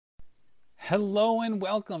Hello and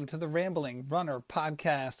welcome to the Rambling Runner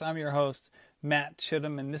Podcast. I'm your host, Matt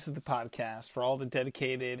Chittum, and this is the podcast for all the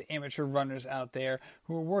dedicated amateur runners out there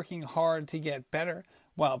who are working hard to get better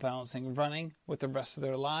while balancing running with the rest of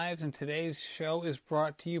their lives. And today's show is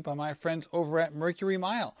brought to you by my friends over at Mercury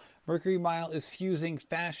Mile. Mercury Mile is fusing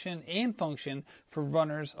fashion and function for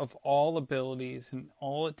runners of all abilities, and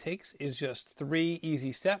all it takes is just 3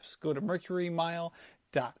 easy steps. Go to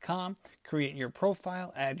mercurymile.com, create your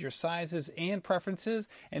profile, add your sizes and preferences,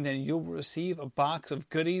 and then you'll receive a box of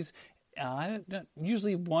goodies.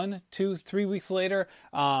 Usually 1, 2, 3 weeks later.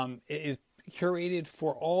 It is curated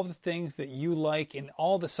for all the things that you like, and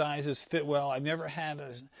all the sizes fit well. I've never had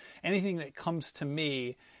anything that comes to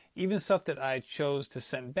me, even stuff that I chose to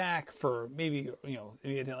send back for maybe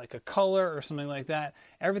like a color or something like that.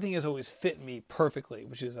 Everything has always fit me perfectly,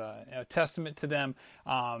 which is a testament to them.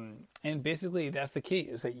 And basically that's the key,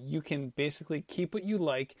 is that you can basically keep what you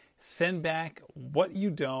like, send back what you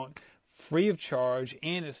don't, free of charge,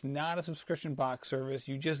 and it's not a subscription box service.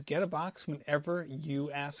 You just get a box whenever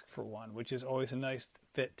you ask for one, which is always a nice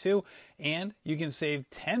fit too. And you can save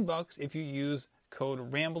 $10 if you use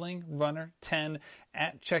code RamblingRunner10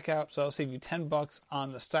 at checkout. So I'll save you $10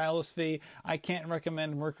 on the stylist fee. I can't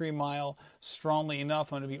recommend Mercury Mile strongly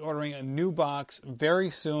enough. I'm going to be ordering a new box very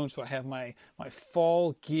soon, so I have my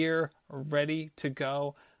fall gear ready to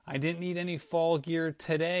go. I didn't need any fall gear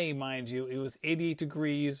today, mind you. It was 88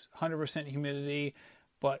 degrees, 100% humidity.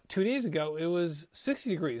 But 2 days ago, it was 60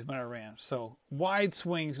 degrees when I ran. So wide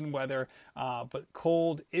swings in weather, but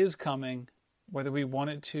cold is coming, whether we want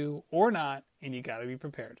it to or not, and you got to be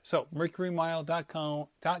prepared. So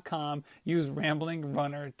mercurymile.com, use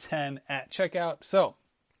RamblingRunner10 at checkout. So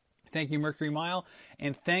thank you, Mercury Mile,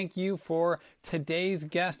 and thank you for today's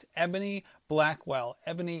guest, Ebony Blackwell.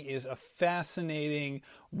 Ebony is a fascinating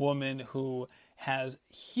woman who has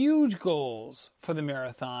huge goals for the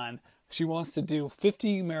marathon. She wants to do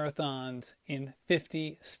 50 marathons in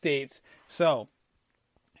 50 states. So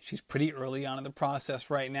she's pretty early on in the process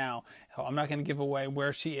right now. I'm not going to give away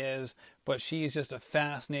where she is, but she is just a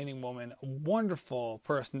fascinating woman, a wonderful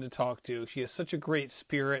person to talk to. She has such a great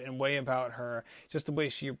spirit and way about her, just the way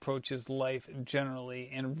she approaches life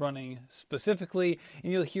generally and running specifically.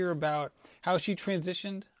 And you'll hear about how she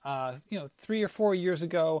transitioned, 3 or 4 years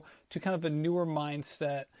ago to kind of a newer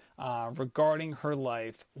mindset regarding her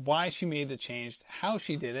life, why she made the change, how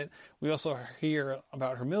she did it. We also hear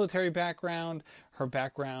about her military background, her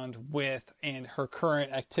background with and her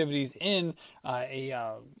current activities in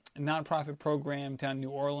a nonprofit program down in New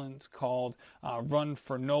Orleans called Run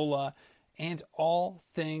for NOLA, and all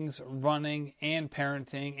things running and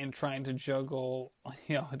parenting and trying to juggle,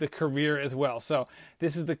 the career as well. So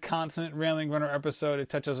this is the Constant Rambling Runner episode. It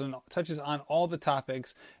touches on all the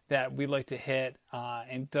topics that we like to hit,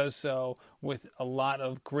 and does so with a lot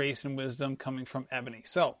of grace and wisdom coming from Ebony.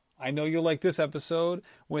 So I know you'll like this episode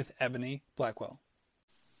with Ebony Blackwell.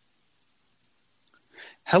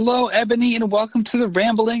 Hello, Ebony, and welcome to the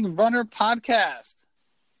Rambling Runner Podcast.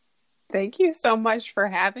 Thank you so much for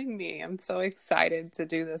having me. I'm so excited to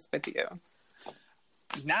do this with you.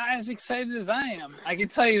 Not as excited as I am, I can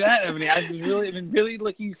tell you that, Ebony. I've been really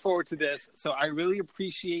looking forward to this. So I really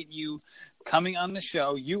appreciate you coming on the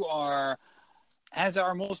show. You are, as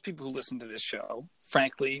are most people who listen to this show,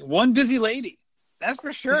 frankly, one busy lady. That's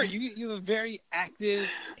for sure. You have a very active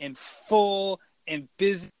and full and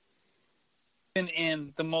busy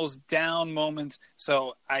in the most down moments.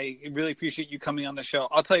 So I really appreciate you coming on the show.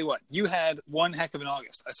 I'll tell you what, you had one heck of an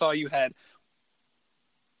August. I saw you had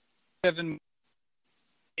 7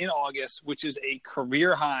 in August, which is a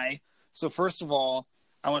career high. So first of all,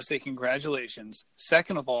 I want to say congratulations.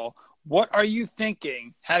 Second of all, what are you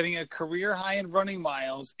thinking having a career high in running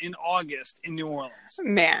miles in August in New Orleans?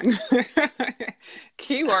 Man,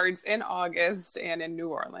 keywords in August and in New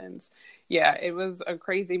Orleans. Yeah, it was a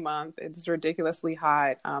crazy month. It's ridiculously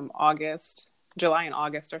hot. July and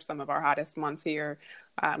August are some of our hottest months here.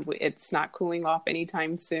 It's not cooling off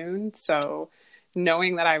anytime soon. So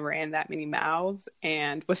knowing that I ran that many miles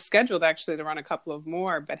and was scheduled actually to run a couple of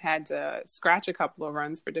more, but had to scratch a couple of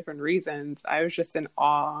runs for different reasons, I was just in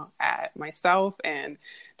awe at myself and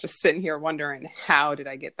just sitting here wondering, how did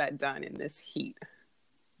I get that done in this heat?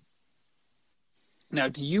 Now,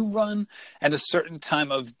 do you run at a certain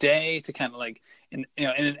time of day to kind of like, in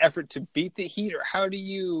an effort to beat the heat, or how do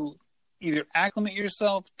you either acclimate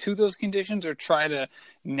yourself to those conditions or try to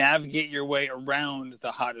navigate your way around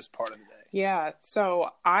the hottest part of the day? Yeah,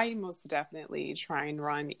 so I most definitely try and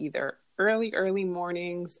run either early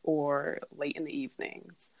mornings or late in the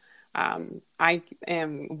evenings. I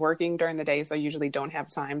am working during the day, so I usually don't have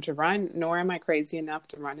time to run, nor am I crazy enough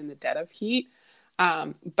to run in the dead of heat.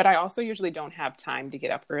 But I also usually don't have time to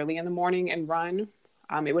get up early in the morning and run.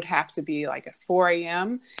 It would have to be like at 4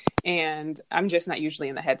 a.m. And I'm just not usually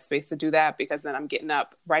in the headspace to do that, because then I'm getting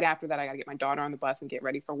up right after that. I got to get my daughter on the bus and get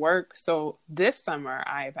ready for work. So this summer,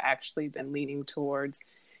 I've actually been leaning towards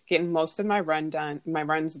getting most of my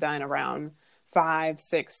runs done around 5,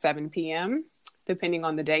 6, 7 p.m., depending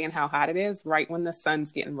on the day and how hot it is, right when the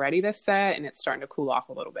sun's getting ready to set and it's starting to cool off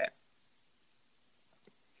a little bit.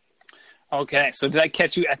 Okay, so did I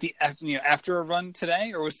catch you after a run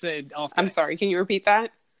today, or was it off day? I'm sorry, can you repeat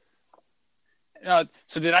that?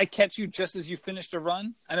 So did I catch you just as you finished a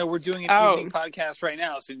run? I know we're doing an evening podcast right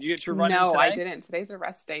now. So did you get your run in today? No, I didn't. Today's a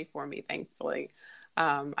rest day for me, thankfully.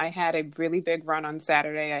 I had a really big run on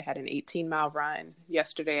Saturday. I had an 18-mile run.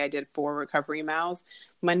 Yesterday, I did 4 recovery miles.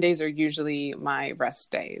 Mondays are usually my rest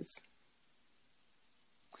days.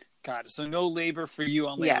 Got it. So no labor for you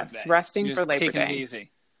on Labor Day. Yes, resting You're for Labor taking Day. It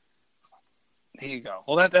easy. There you go.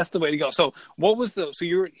 Well, that's the way to go. So so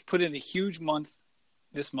you put in a huge month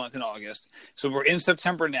this month in August. So we're in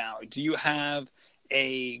September now. Do you have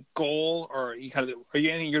a goal, or are you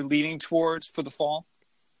anything you're leaning towards for the fall?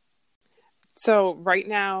 So right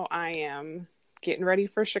now I am getting ready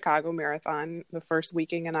for Chicago Marathon the first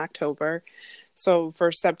weekend in October. So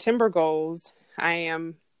for September goals, I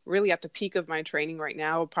am really at the peak of my training right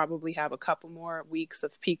now. I'll probably have a couple more weeks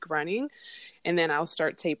of peak running, and then I'll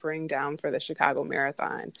start tapering down for the Chicago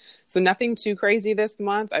Marathon. So nothing too crazy this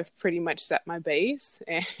month. I've pretty much set my base,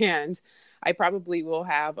 and I probably will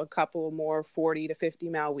have a couple more 40 to 50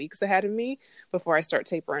 mile weeks ahead of me before I start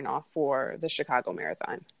tapering off for the Chicago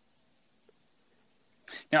Marathon.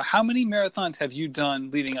 Now, how many marathons have you done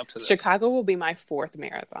leading up to this? Chicago will be my 4th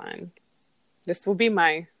marathon. This will be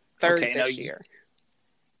my 3rd this year.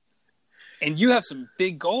 And you have some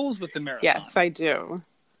big goals with the marathon. Yes, I do.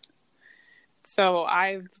 So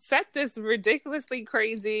I've set this ridiculously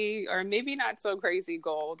crazy, or maybe not so crazy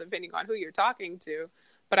goal, depending on who you're talking to.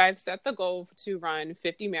 But I've set the goal to run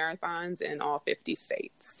 50 marathons in all 50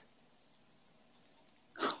 states.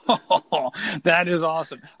 Oh, that is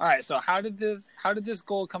awesome. All right. So how did this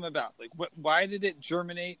goal come about? Like, why did it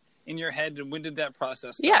germinate in your head, and when did that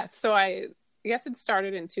process start? Yeah. So I guess it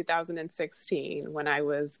started in 2016 when I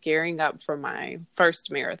was gearing up for my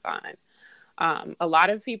first marathon. A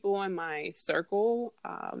lot of people in my circle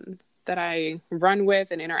that I run with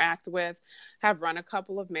and interact with have run a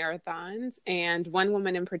couple of marathons. And one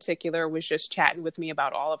woman in particular was just chatting with me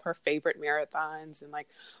about all of her favorite marathons and like,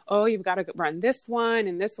 oh, you've got to run this one,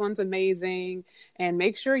 and this one's amazing. And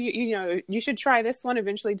make sure you should try this one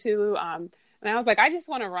eventually too. And I was like, I just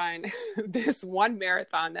want to run this one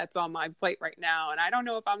marathon that's on my plate right now. And I don't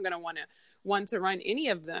know if I'm going to want to run any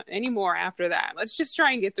of them anymore after that. Let's just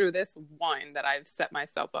try and get through this one that I've set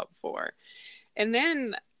myself up for. And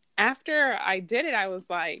then after I did it, I was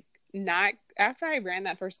like, after I ran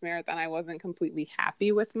that first marathon, I wasn't completely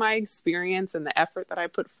happy with my experience and the effort that I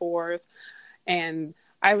put forth. And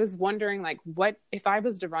I was wondering, like, what if I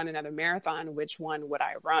was to run another marathon, which one would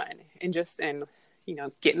I run? And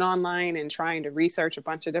getting online and trying to research a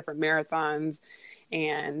bunch of different marathons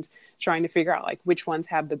and trying to figure out like which ones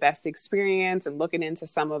have the best experience, and looking into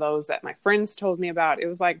some of those that my friends told me about. It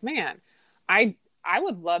was like, man, I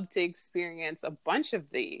would love to experience a bunch of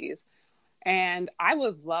these. And I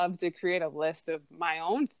would love to create a list of my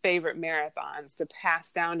own favorite marathons to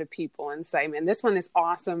pass down to people and say, man, this one is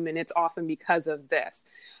awesome, and it's awesome because of this.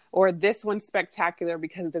 Or this one's spectacular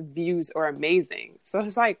because the views are amazing. So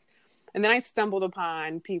it's like, and then I stumbled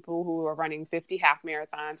upon people who are running 50 half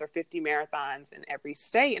marathons or 50 marathons in every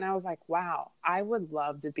state. And I was like, wow, I would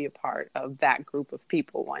love to be a part of that group of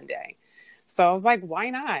people one day. So I was like, why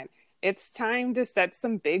not? It's time to set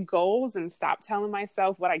some big goals and stop telling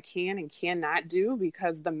myself what I can and cannot do,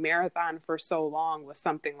 because the marathon for so long was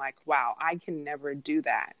something like, wow, I can never do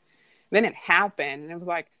that. Then it happened, and it was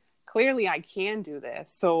like, clearly I can do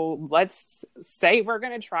this. So let's say we're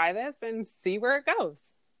going to try this and see where it goes.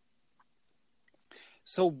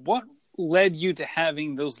 So what led you to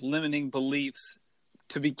having those limiting beliefs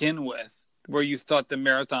to begin with, where you thought the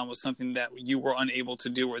marathon was something that you were unable to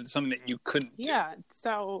do, or something that you couldn't do? Yeah.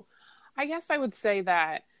 So I guess I would say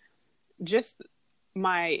that just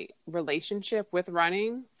my relationship with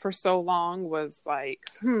running for so long was like,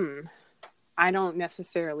 I don't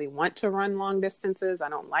necessarily want to run long distances. I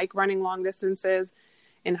don't like running long distances.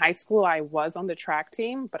 In high school, I was on the track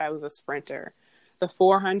team, but I was a sprinter. The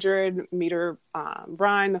 400-meter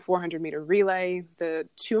run, the 400-meter relay, the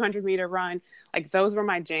 200-meter run, like those were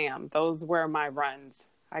my jam. Those were my runs.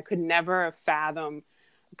 I could never fathom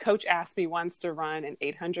coach asked me once to run an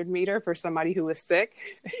 800 meter for somebody who was sick,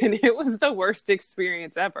 and it was the worst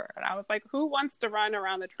experience ever. And I was like, who wants to run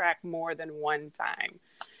around the track more than one time?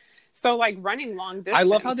 So like running long distance. I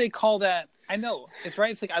love how they call that. I know it's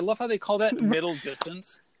right. It's like, I love how they call that middle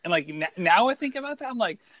distance. And like now I think about that, I'm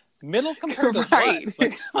like, middle compared to right.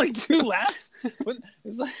 what? Like 2 laps?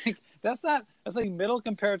 It's like, that's like middle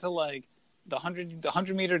compared to like the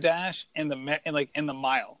 100 meter dash and the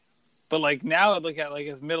mile. But like now I look at like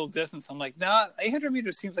as middle distance, I'm like, nah, 800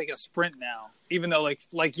 meters seems like a sprint now. Even though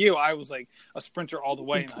like you, I was like a sprinter all the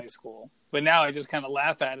way in high school. But now I just kind of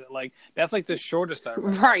laugh at it. Like that's like the shortest I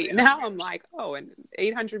run. Right. Now I'm like, oh, and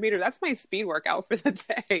 800 meters, that's my speed workout for the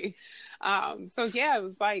day. So yeah, it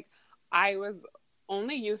was like, I was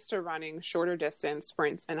only used to running shorter distance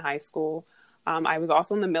sprints in high school. I was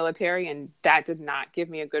also in the military, and that did not give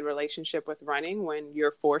me a good relationship with running when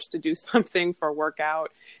you're forced to do something for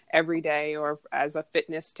workout every day or as a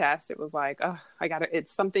fitness test. It was like, oh,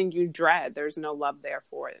 it's something you dread. There's no love there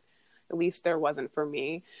for it. At least there wasn't for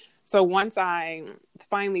me. So once I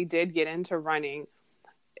finally did get into running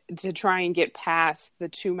to try and get past the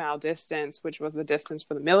 2-mile distance, which was the distance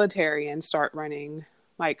for the military, and start running,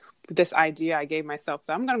 like this idea I gave myself,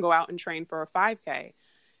 I'm going to go out and train for a 5K.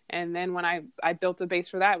 And then when I built a base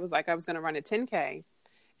for that, it was like I was going to run a 10K.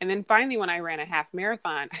 And then finally, when I ran a half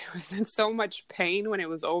marathon, I was in so much pain when it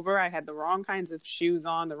was over. I had the wrong kinds of shoes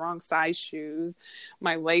on, the wrong size shoes.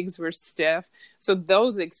 My legs were stiff. So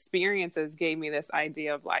those experiences gave me this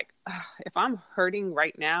idea of like, if I'm hurting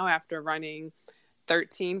right now after running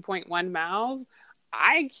 13.1 miles,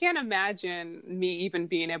 I can't imagine me even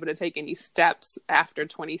being able to take any steps after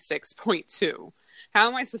 26.2. How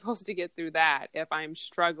am I supposed to get through that if I'm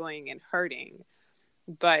struggling and hurting?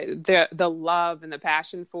 But the love and the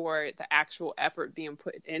passion for it, the actual effort being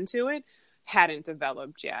put into it, hadn't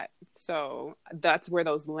developed yet. So that's where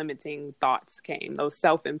those limiting thoughts came, those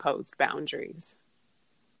self-imposed boundaries.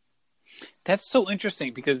 That's so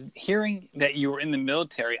interesting, because hearing that you were in the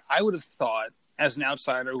military, I would have thought, as an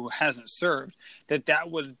outsider who hasn't served,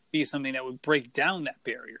 that would be something that would break down that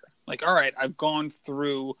barrier. Like, all right, I've gone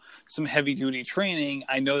through some heavy duty training.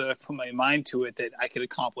 I know that I've put my mind to it, that I could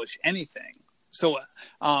accomplish anything. So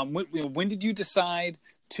when did you decide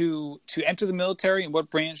to enter the military, and what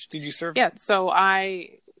branch did you serve? Yeah, so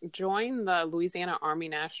I joined the Louisiana Army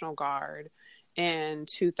National Guard in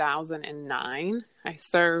 2009. I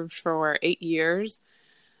served for 8 years.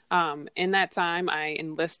 In that time, I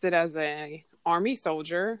enlisted as a Army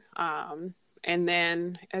soldier. And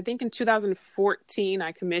then I think in 2014,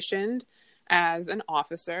 I commissioned as an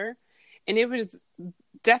officer. And it was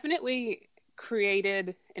definitely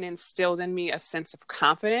created and instilled in me a sense of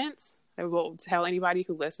confidence. I will tell anybody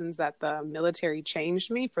who listens that the military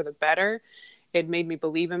changed me for the better. It made me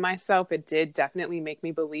believe in myself. It did definitely make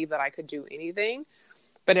me believe that I could do anything.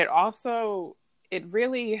 But it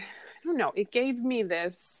really, I don't know, it gave me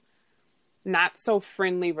this not so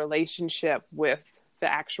friendly relationship with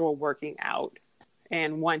the actual working out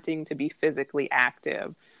and wanting to be physically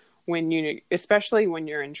active. Especially when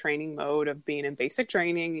you're in training mode of being in basic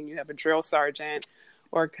training and you have a drill sergeant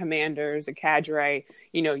or commanders, a cadre,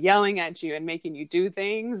 yelling at you and making you do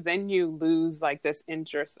things, then you lose like this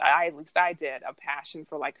interest. At least I did, a passion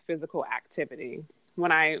for like physical activity.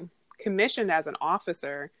 When I commissioned as an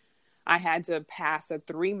officer, I had to pass a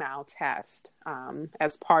 3-mile test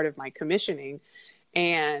as part of my commissioning,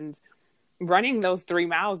 and running those 3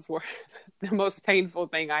 miles were the most painful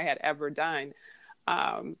thing I had ever done.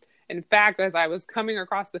 In fact, as I was coming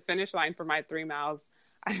across the finish line for my 3 miles,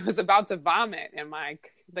 I was about to vomit, and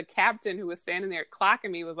the captain who was standing there clocking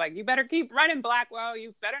me was like, "You better keep running, Blackwell.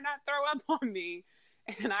 You better not throw up on me."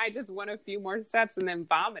 And I just went a few more steps and then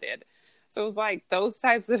vomited. So it was like those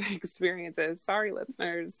types of experiences. Sorry,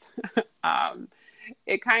 listeners.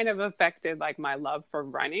 It kind of affected like my love for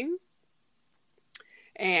running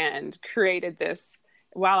and created this.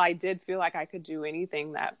 While I did feel like I could do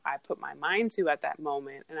anything that I put my mind to at that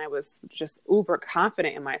moment, and I was just uber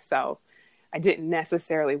confident in myself, I didn't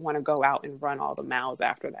necessarily want to go out and run all the miles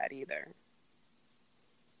after that either.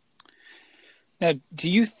 Now, do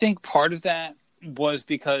you think part of that was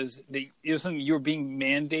because it was something you were being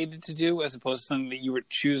mandated to do as opposed to something that you were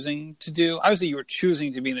choosing to do? Obviously, you were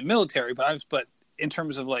choosing to be in the military, but in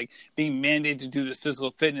terms of like being mandated to do this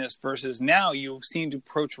physical fitness versus now you seem to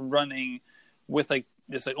approach running with like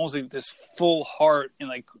this, like almost like this full heart and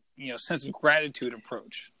like, sense of gratitude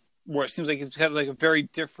approach, where it seems like it's kind of like a very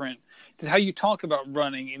different, how you talk about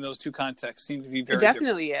running in those two contexts seem to be very different. It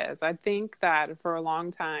definitely is. I think that for a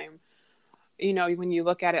long time, when you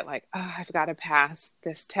look at it like, oh, I've got to pass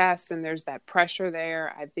this test and there's that pressure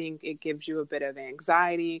there, I think it gives you a bit of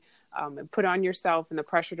anxiety and put on yourself and the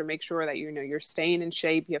pressure to make sure that, you're staying in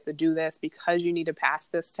shape. You have to do this because you need to pass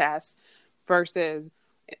this test versus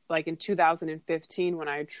like in 2015, when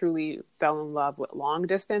I truly fell in love with long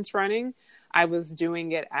distance running. I was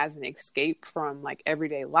doing it as an escape from like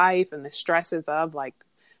everyday life and the stresses of like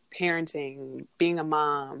parenting, being a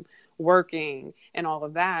mom, working, and all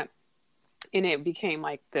of that. And it became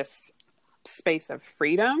like this space of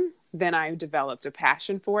freedom. Then I developed a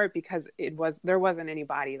passion for it because there wasn't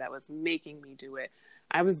anybody that was making me do it.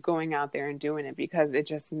 I was going out there and doing it because it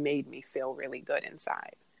just made me feel really good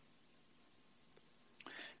inside.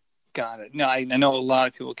 Got it. No, I know a lot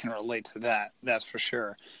of people can relate to that. That's for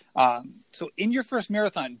sure. So in your first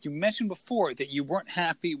marathon, you mentioned before that you weren't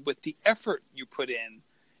happy with the effort you put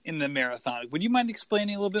in the marathon. Would you mind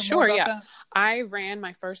explaining a little bit more about that? I ran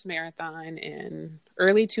my first marathon in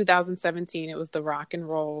early 2017. It was the Rock and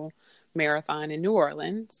Roll Marathon in New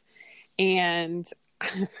Orleans. And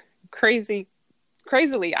crazily,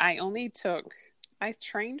 I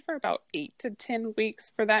trained for about 8 to 10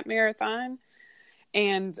 weeks for that marathon.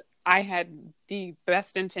 And I had the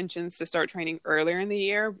best intentions to start training earlier in the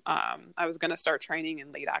year. I was going to start training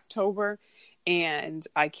in late October, and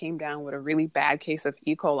I came down with a really bad case of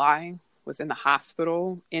E. coli, was in the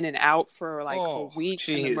hospital, in and out for like a week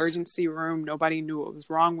in the emergency room. Nobody knew what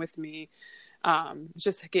was wrong with me.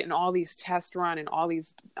 Just getting all these tests run and all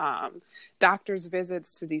these doctor's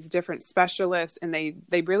visits to these different specialists, and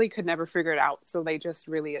they really could never figure it out. So they just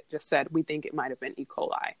said, we think it might have been E.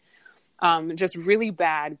 coli. Just really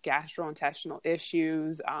bad gastrointestinal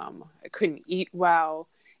issues. I couldn't eat well,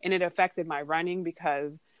 and it affected my running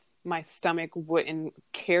because my stomach wouldn't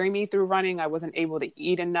carry me through running. I wasn't able to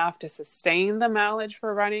eat enough to sustain the mileage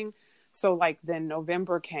for running. So like then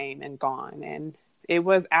November came and gone, and it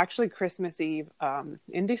was actually Christmas Eve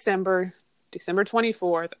in December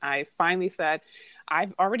 24th. I finally said,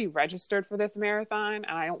 I've already registered for this marathon and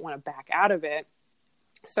I don't want to back out of it.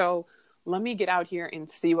 So let me get out here and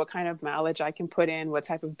see what kind of mileage I can put in, what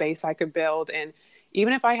type of base I could build. And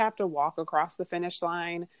even if I have to walk across the finish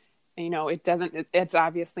line, it's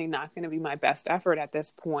obviously not going to be my best effort at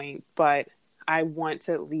this point, but I want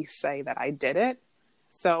to at least say that I did it.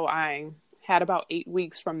 So I had about 8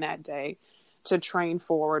 weeks from that day to train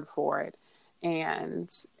forward for it. And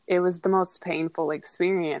it was the most painful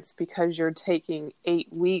experience because you're taking 8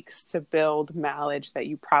 weeks to build mileage that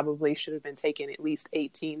you probably should have been taking at least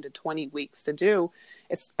 18 to 20 weeks to do,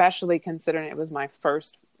 especially considering it was my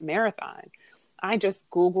first marathon. I just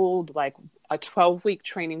Googled like a 12-week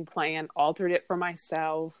training plan, altered it for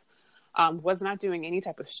myself, was not doing any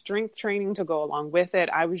type of strength training to go along with it.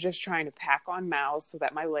 I was just trying to pack on miles so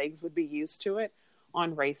that my legs would be used to it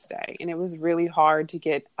on race day. And it was really hard to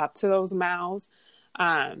get up to those miles.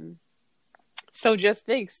 So just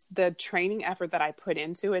the training effort that I put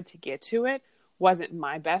into it to get to it wasn't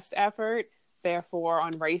my best effort. Therefore,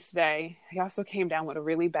 on race day, I also came down with a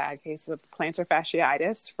really bad case of plantar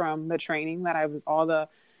fasciitis from the training all the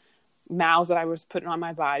miles that I was putting on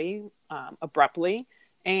my body abruptly.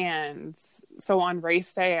 And so on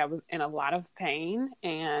race day, I was in a lot of pain,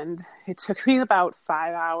 and it took me about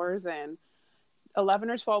 5 hours and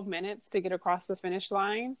 11 or 12 minutes to get across the finish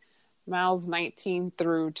line. Miles 19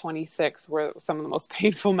 through 26 were some of the most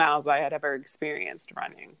painful miles I had ever experienced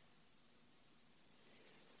running.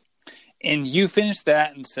 And you finished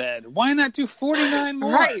that and said, why not do 49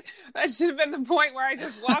 more? Right. That should have been the point where I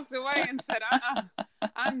just walked away and said,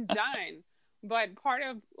 I'm done. But part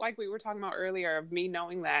of, like we were talking about earlier, of me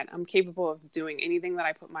knowing that I'm capable of doing anything that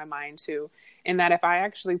I put my mind to, and that if I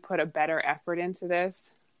actually put a better effort into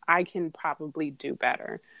this, I can probably do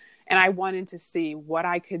better. And I wanted to see what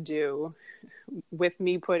I could do with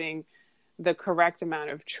me putting the correct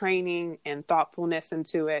amount of training and thoughtfulness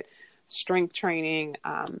into it, strength training.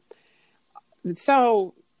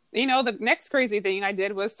 So, the next crazy thing I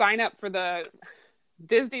did was sign up for the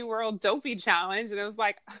Disney World Dopey Challenge. And it was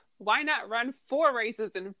like, why not run 4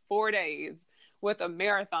 races in 4 days with a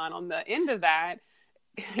marathon on the end of that?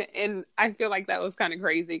 And I feel like that was kind of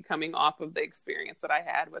crazy coming off of the experience that I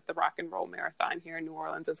had with the Rock and Roll Marathon here in New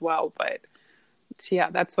Orleans as well. But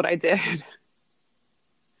yeah, that's what I did.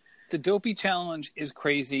 The Dopey Challenge is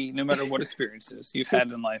crazy no matter what experiences you've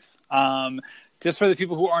had in life. Just for the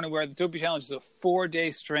people who aren't aware, the Dopey Challenge is a 4-day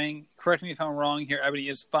string. Correct me if I'm wrong here. Ebony,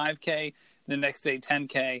 is 5K, the next day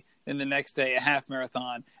 10K, then the next day a half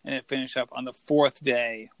marathon, and then finish up on the 4th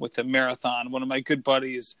day with the marathon. One of my good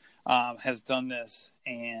buddies has done this,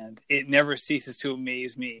 and it never ceases to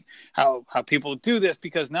amaze me how people do this,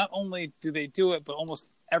 because not only do they do it, but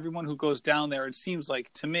almost everyone who goes down there, it seems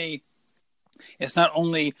like to me, it's not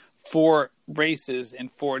only 4 races in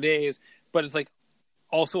 4 days, but it's like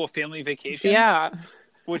also a family vacation. Yeah.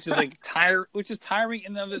 Which is like tiring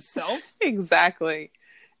in and of itself. Exactly.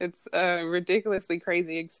 It's a ridiculously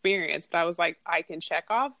crazy experience. But I was like, I can check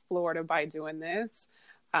off Florida by doing this.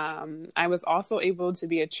 I was also able to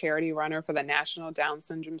be a charity runner for the National Down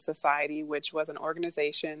Syndrome Society, which was an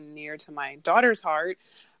organization near to my daughter's heart,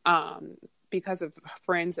 because of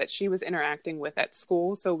friends that she was interacting with at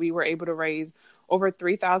school. So we were able to raise over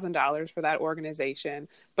 $3,000 for that organization.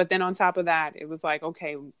 But then on top of that, it was like,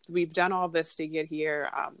 okay, we've done all this to get here.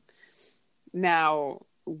 Now,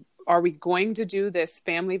 are we going to do this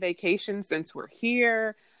family vacation since we're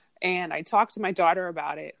here? And I talked to my daughter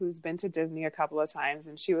about it, who's been to Disney a couple of times.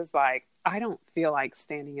 And she was like, I don't feel like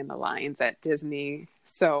standing in the lines at Disney.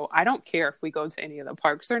 So I don't care if we go to any of the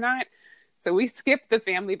parks or not. So we skipped the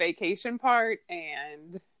family vacation part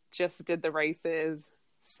and just did the races,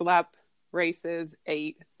 slept, races,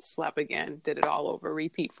 ate, slept again, did it all over,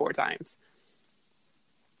 repeat 4 times.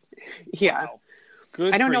 Yeah. Wow.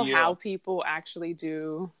 Good. I don't know how people actually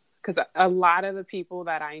do, because a lot of the people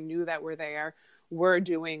that I knew that were there were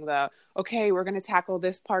doing okay, we're going to tackle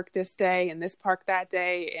this park this day and this park that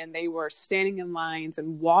day. And they were standing in lines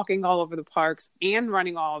and walking all over the parks and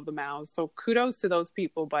running all of the miles. So kudos to those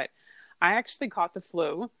people. But I actually caught the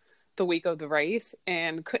flu the week of the race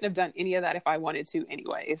and couldn't have done any of that if I wanted to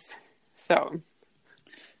anyways. So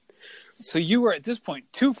you were at this point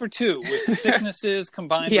 2 for 2 with sicknesses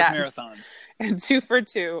combined with marathons. And 2 for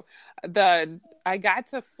 2. I got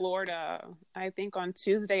to Florida, I think on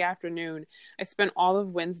Tuesday afternoon. I spent all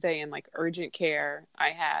of Wednesday in like urgent care. I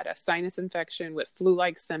had a sinus infection with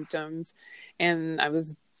flu-like symptoms, and I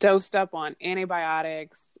was dosed up on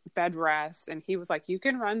antibiotics, bed rest. And he was like, you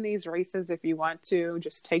can run these races if you want to,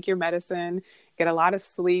 just take your medicine, get a lot of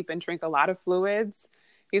sleep and drink a lot of fluids.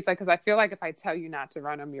 He's like, because I feel like if I tell you not to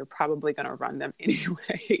run them, you're probably going to run them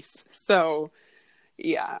anyways. So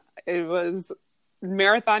yeah, it was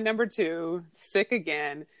marathon number 2, sick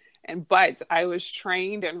again. But I was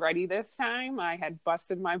trained and ready this time. I had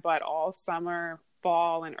busted my butt all summer,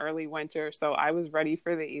 fall, and early winter. So I was ready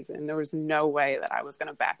for these, and there was no way that I was going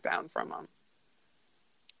to back down from them.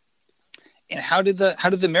 And how did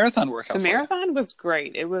the marathon work out? The marathon was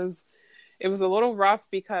great. It was a little rough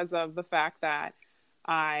because of the fact that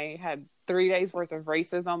I had 3 days worth of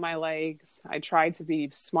races on my legs. I tried to be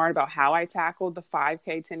smart about how I tackled the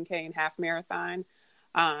 5K, 10K, and half marathon.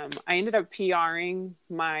 I ended up PRing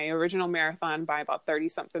my original marathon by about 30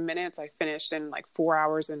 something minutes. I finished in like 4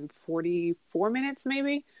 hours and 44 minutes,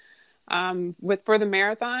 maybe, for the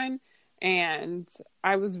marathon. And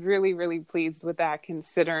I was really, really pleased with that,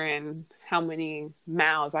 considering how many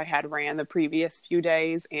miles I had ran the previous few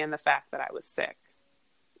days and the fact that I was sick.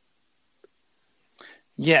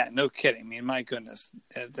 Yeah, no kidding. I mean, my goodness,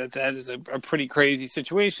 that is a pretty crazy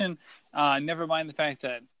situation. Never mind the fact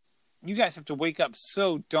that you guys have to wake up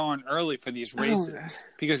so darn early for these races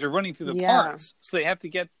because you're running through the parks. So they have to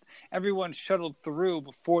get everyone shuttled through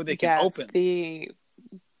before they can open.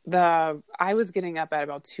 I was getting up at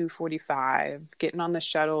about 2:45, getting on the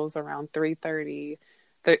shuttles around 3:30.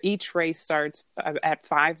 Each race starts at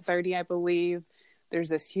 5:30, I believe. There's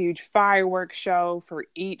this huge fireworks show for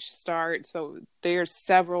each start. So there's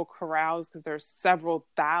several corrals because there's several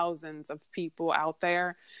thousands of people out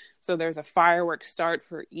there. So there's a fireworks start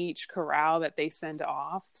for each corral that they send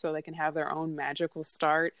off so they can have their own magical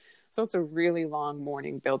start. So it's a really long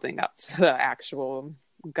morning building up to the actual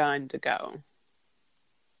gun to go.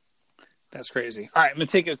 That's crazy. All right, I'm going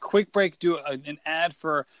to take a quick break, do an ad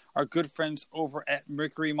for our good friends over at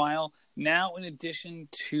Mercury Mile. Now, in addition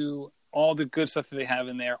to all the good stuff that they have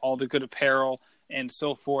in there, all the good apparel and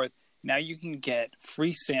so forth, now you can get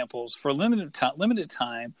free samples for limited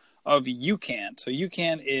time of UCAN. So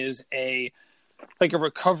UCAN is a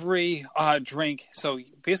recovery drink. So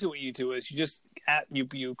basically what you do is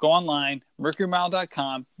you go online,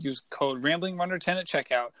 mercurymile.com, use code RamblingRunner10 at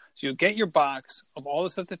checkout. So you'll get your box of all the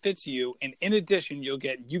stuff that fits you. And in addition, you'll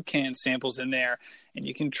get UCAN samples in there, and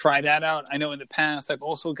you can try that out. I know in the past, I've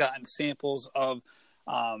also gotten samples of,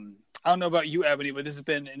 I don't know about you, Ebony, but this has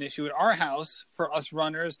been an issue at our house for us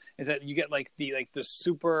runners, is that you get the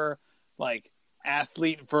super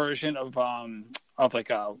athlete version of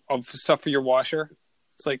stuff for your washer.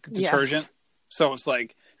 It's like detergent. Yes. So it's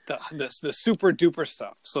like the super duper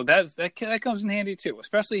stuff. So that comes in handy too,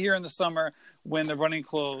 especially here in the summer when the running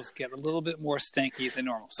clothes get a little bit more stanky than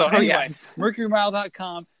normal. So anyway,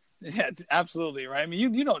 mercurymile.com, Yeah, absolutely. Right. I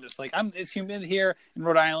mean, you know, just like it's humid here in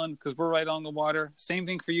Rhode Island because we're right on the water. Same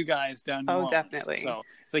thing for you guys down in New Oh, Orleans. definitely. So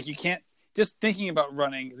it's like you can't just thinking about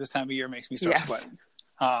running this time of year makes me start Yes.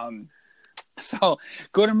 sweating. So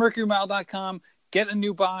go to mercurymile.com, get a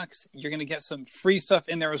new box. You're going to get some free stuff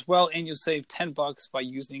in there as well. And you'll save $10 by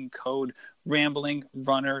using code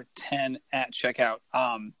RamblingRunner10 at checkout.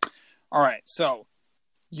 All right. So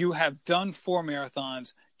you have done 4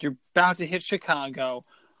 marathons. You're about to hit Chicago.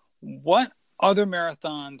 What other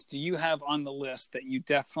marathons do you have on the list that you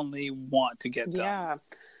definitely want to get done? Yeah.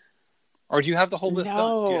 Or do you have the whole list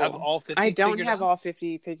done? Do you have all 50 I don't figured have out? all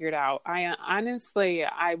 50 figured out. I honestly,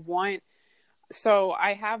 so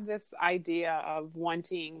I have this idea of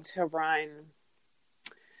wanting to run,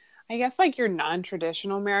 I guess, like your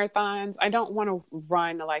non-traditional marathons. I don't want to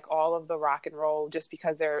run like all of the rock and roll just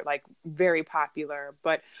because they're like very popular,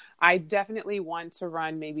 but I definitely want to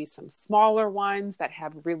run maybe some smaller ones that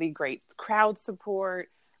have really great crowd support.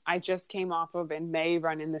 I just came off of in May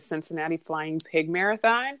running the Cincinnati Flying Pig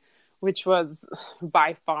Marathon, which was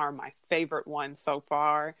by far my favorite one so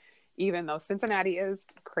far, even though Cincinnati is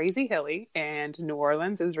crazy hilly and New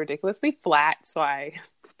Orleans is ridiculously flat. So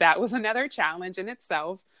that was another challenge in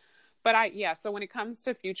itself. But so when it comes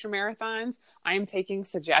to future marathons, I am taking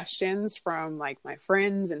suggestions from like my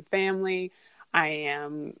friends and family. I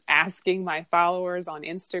am asking my followers on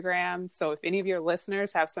Instagram. So if any of your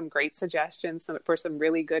listeners have some great suggestions for some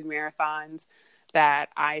really good marathons that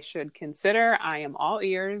I should consider, I am all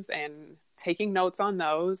ears and taking notes on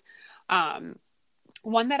those.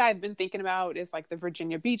 One that I've been thinking about is like the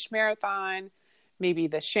Virginia Beach Marathon, maybe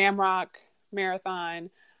the Shamrock Marathon.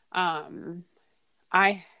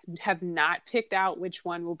 I have not picked out which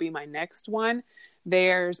one will be my next one.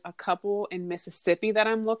 There's a couple in Mississippi that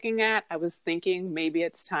I'm looking at. I was thinking maybe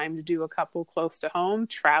it's time to do a couple close to home.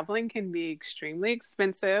 Traveling can be extremely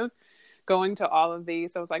expensive going to all of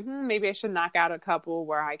these. So I was like, maybe I should knock out a couple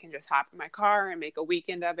where I can just hop in my car and make a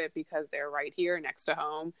weekend of it because they're right here next to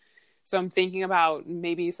home. So I'm thinking about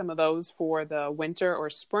maybe some of those for the winter or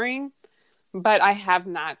spring. But I have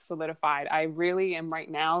not solidified. I really am right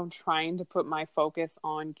now trying to put my focus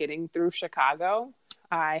on getting through Chicago.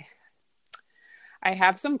 I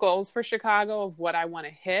have some goals for Chicago of what I want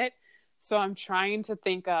to hit. So I'm trying to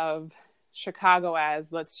think of Chicago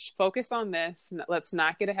as let's focus on this. Let's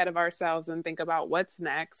not get ahead of ourselves and think about what's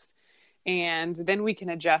next. And then we can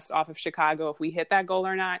adjust off of Chicago if we hit that goal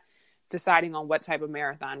or not, deciding on what type of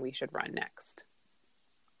marathon we should run next.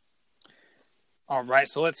 All right,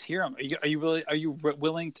 so let's hear them. Are you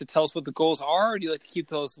willing to tell us what the goals are, or do you like to keep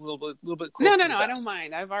those a little bit close? No, I don't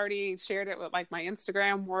mind. I've already shared it with like my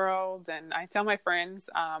Instagram world, and I tell my friends.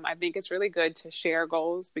 I think it's really good to share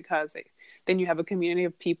goals because then you have a community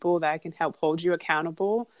of people that can help hold you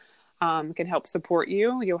accountable, can help support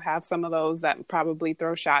you. You'll have some of those that probably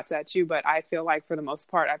throw shots at you, but I feel like for the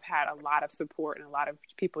most part, I've had a lot of support and a lot of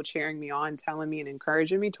people cheering me on, telling me and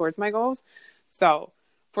encouraging me towards my goals. So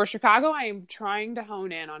for Chicago, I am trying to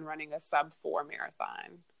hone in on running a sub-4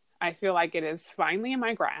 marathon. I feel like it is finally in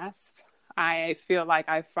my grasp. I feel like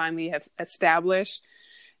I finally have established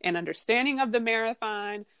an understanding of the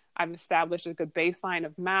marathon. I've established a good baseline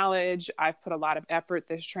of mileage. I've put a lot of effort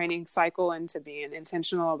this training cycle into being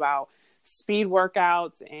intentional about speed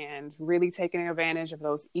workouts and really taking advantage of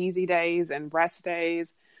those easy days and rest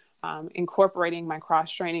days, incorporating my cross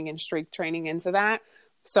training and strength training into that.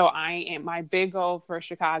 So my big goal for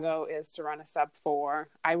Chicago is to run a sub-4.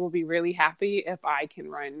 I will be really happy if I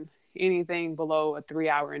can run anything below a 3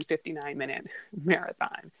 hour and 59-minute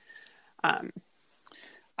marathon.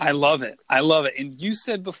 I love it. And you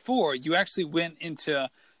said before, you actually went into,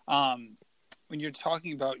 when you're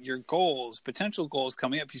talking about your goals, potential goals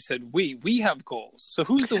coming up, you said, we have goals. So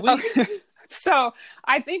who's the we? So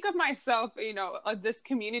I think of myself, this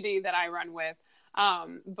community that I run with.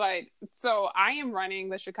 But so I am running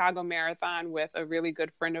the Chicago Marathon with a really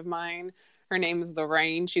good friend of mine. Her name is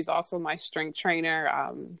Lorraine. She's also my strength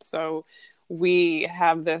trainer. So we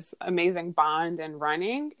have this amazing bond in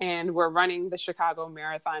running, and we're running the Chicago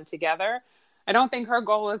Marathon together. I don't think her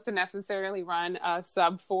goal is to necessarily run a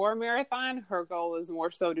sub-4 marathon. Her goal is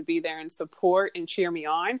more so to be there and support and cheer me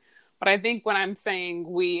on. But I think when I'm saying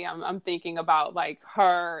I'm thinking about like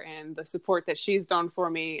her and the support that she's done for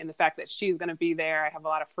me and the fact that she's going to be there. I have a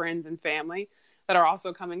lot of friends and family that are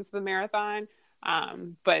also coming to the marathon.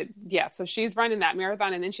 But yeah, so she's running that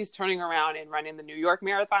marathon and then she's turning around and running the New York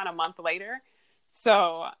Marathon a month later.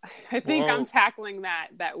 So I think I'm tackling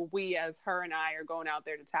that we as her and I are going out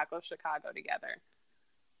there to tackle Chicago together.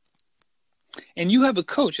 And you have a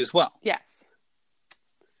coach as well. Yes.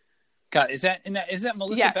 God, is that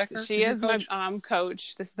Melissa Yes, Becker she is your is my coach?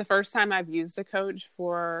 coach. This is the first time I've used a coach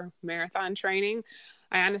for marathon training.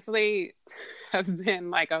 I honestly have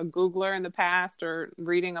been like a Googler in the past or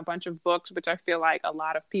reading a bunch of books, which I feel like a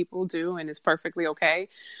lot of people do and is perfectly okay.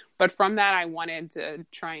 But from that, I wanted to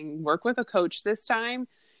try and work with a coach this time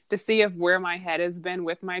to see if where my head has been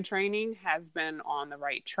with my training has been on the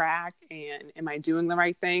right track and am I doing the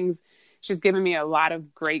right things. She's given me a lot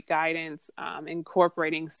of great guidance,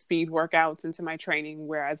 incorporating speed workouts into my training,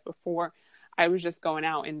 whereas before I was just going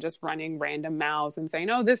out and just running random miles and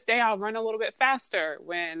saying, oh, this day I'll run a little bit faster,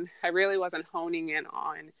 when I really wasn't honing in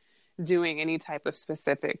on doing any type of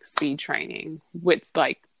specific speed training with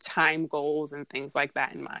like time goals and things like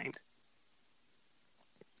that in mind.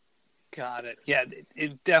 Got it. Yeah,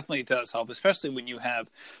 it definitely does help, especially when you have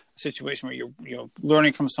a situation where you're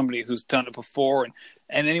learning from somebody who's done it before,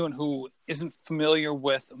 and anyone who isn't familiar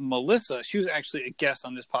with Melissa, she was actually a guest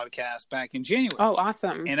on this podcast back in January. Oh,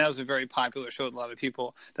 awesome! And that was a very popular show that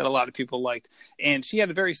a lot of people liked, and she had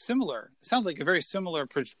a very similar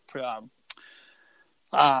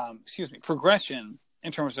progression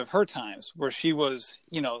in terms of her times, where she was,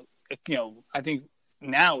 I think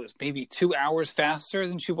now is maybe 2 hours faster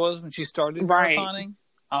than she was when she started marathoning,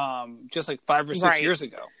 just like 5 or 6 years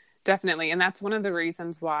ago. Definitely. And that's one of the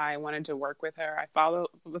reasons why I wanted to work with her. I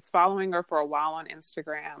was following her for a while on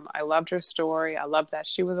Instagram. I loved her story. I loved that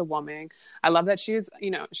she was a woman. I love that she is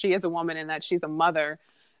a woman and that she's a mother.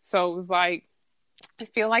 So it was like, I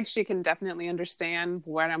feel like she can definitely understand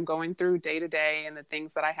what I'm going through day to day and the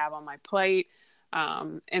things that I have on my plate.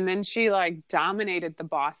 And then she like dominated the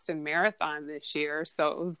Boston Marathon this year. So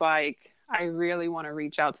it was like, I really want to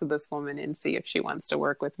reach out to this woman and see if she wants to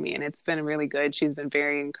work with me. And it's been really good. She's been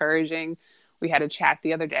very encouraging. We had a chat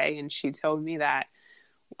the other day and she told me that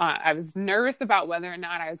I was nervous about whether or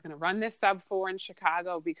not I was going to run this sub-4 in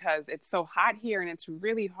Chicago because it's so hot here and it's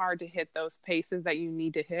really hard to hit those paces that you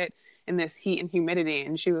need to hit in this heat and humidity.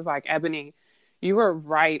 And she was like, Ebony, you were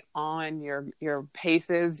right on your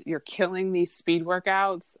paces. You're killing these speed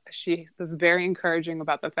workouts. She was very encouraging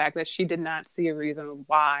about the fact that she did not see a reason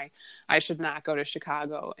why I should not go to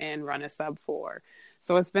Chicago and run a sub-4.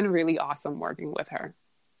 So it's been really awesome working with her.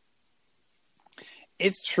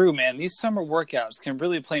 It's true, man. These summer workouts can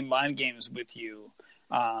really play mind games with you,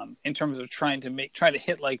 in terms of trying to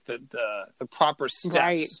hit like the proper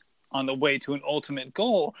steps on the way to an ultimate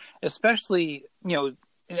goal, especially,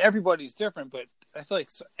 and everybody's different, but I feel like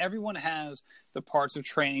everyone has the parts of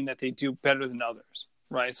training that they do better than others,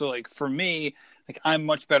 right? So like for me, like I'm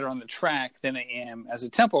much better on the track than I am as a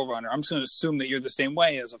tempo runner. I'm just going to assume that you're the same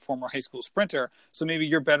way as a former high school sprinter. So maybe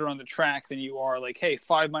you're better on the track than you are like, hey,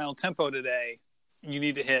 5 mile tempo today. You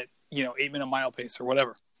need to hit, 8-minute mile pace or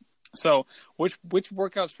whatever. So which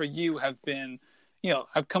workouts for you have been,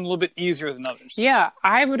 have come a little bit easier than others? Yeah,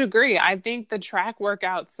 I would agree. I think the track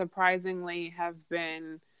workouts surprisingly have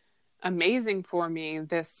been amazing for me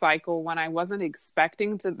this cycle when I wasn't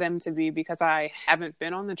expecting them to be, because I haven't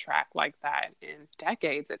been on the track like that in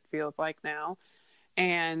decades, it feels like now.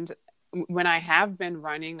 And when I have been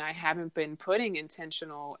running, I haven't been putting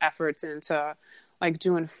intentional efforts into like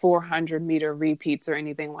doing 400-meter repeats or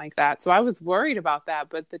anything like that. So I was worried about that,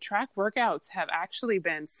 but the track workouts have actually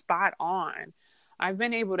been spot on. I've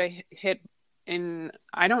been able to hit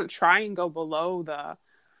I don't try and go below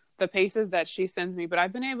the paces that she sends me, but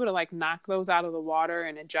I've been able to like knock those out of the water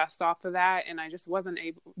and adjust off of that. And I just wasn't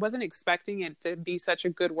expecting it to be such a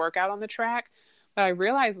good workout on the track. But I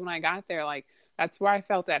realized when I got there, like that's where I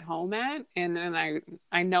felt at home at. And then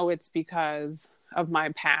I know it's because of my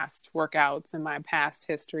past workouts and my past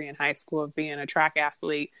history in high school of being a track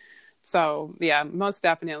athlete. So yeah, most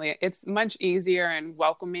definitely. It's much easier and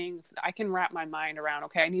welcoming. I can wrap my mind around,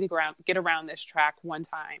 okay, I need to get around this track one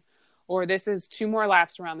time, or this is 2 more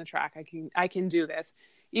laps around the track. I can do this.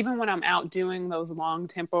 Even when I'm out doing those long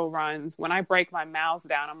tempo runs, when I break my miles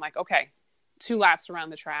down, I'm like, okay, 2 laps around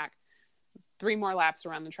the track, 3 more laps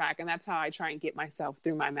around the track. And that's how I try and get myself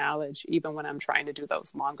through my mileage, even when I'm trying to do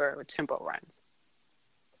those longer tempo runs.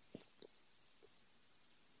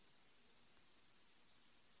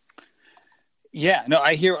 Yeah, no,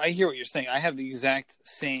 I hear what you're saying. I have the exact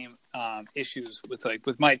same issues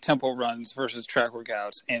with my tempo runs versus track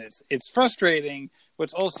workouts, and it's frustrating. But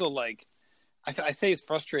it's also like I say it's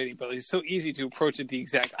frustrating, but it's so easy to approach it the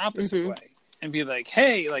exact opposite way and be like,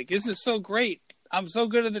 "Hey, like this is so great. I'm so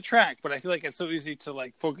good at the track." But I feel like it's so easy to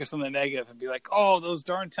like focus on the negative and be like, "Oh, those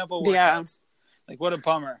darn tempo workouts! Yeah. Like what a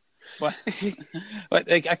bummer." But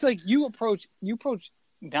like I feel like you approach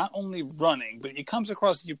not only running, but it comes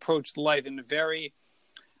across you approach life in a very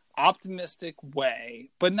optimistic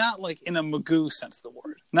way, but not like in a Magoo sense of the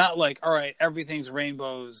word. Not like, all right, everything's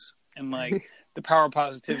rainbows and like the power of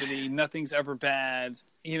positivity, nothing's ever bad,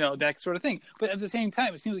 that sort of thing. But at the same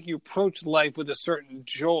time, it seems like you approach life with a certain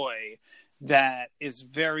joy that is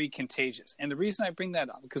very contagious. And the reason I bring that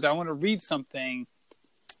up, because I want to read something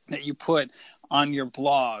that you put on your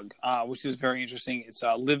blog, which is very interesting. It's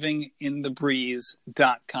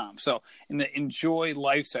livinginthebreeze.com. So in the enjoy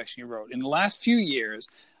life section, you wrote, in the last few years,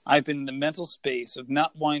 I've been in the mental space of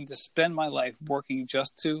not wanting to spend my life working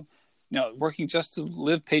just to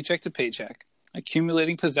live paycheck to paycheck,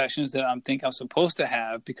 accumulating possessions that I think I'm supposed to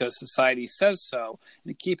have because society says so,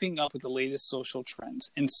 and keeping up with the latest social trends.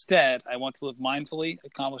 Instead, I want to live mindfully,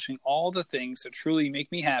 accomplishing all the things that truly make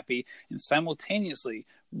me happy, and simultaneously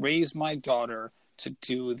raise my daughter to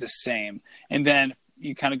do the same. And then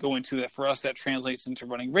you kind of go into that. For us, that translates into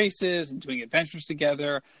running races and doing adventures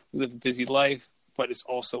together. We live a busy life, but it's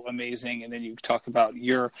also amazing. And then you talk about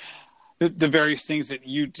the various things that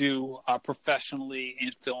you do professionally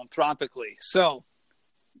and philanthropically. So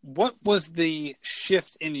what was the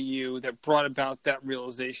shift in you that brought about that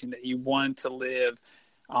realization that you wanted to live?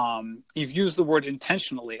 You've used the word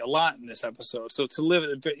intentionally a lot in this episode. So to live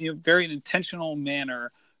in a very intentional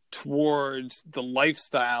manner towards the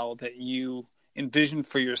lifestyle that you envision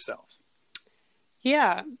for yourself.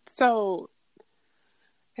 Yeah. So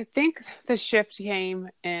I think the shift came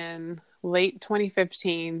in late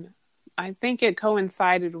 2015. I think it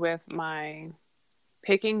coincided with my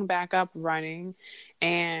picking back up running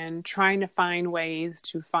and trying to find ways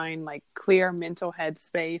to find like clear mental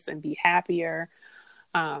headspace and be happier.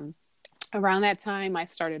 Around that time, I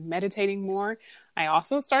started meditating more. I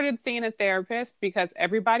also started seeing a therapist because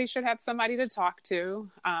everybody should have somebody to talk to.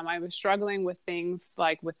 I was struggling with things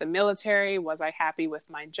like with the military. Was I happy with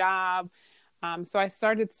my job? So I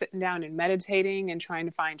started sitting down and meditating and trying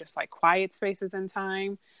to find just like quiet spaces in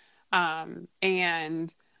time.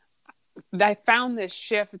 And I found this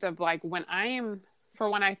shift of like when I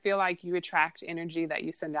feel like you attract energy that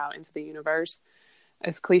you send out into the universe,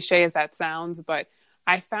 as cliche as that sounds, but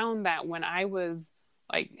I found that when I was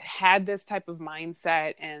like had this type of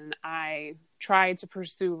mindset and I tried to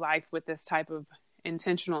pursue life with this type of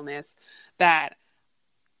intentionalness, that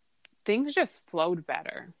things just flowed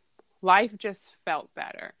better. Life just felt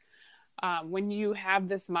better. When you have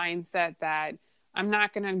this mindset that I'm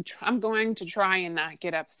going to try and not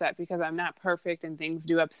get upset because I'm not perfect and things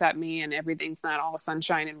do upset me and everything's not all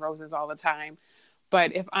sunshine and roses all the time.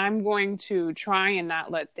 But if I'm going to try and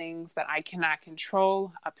not let things that I cannot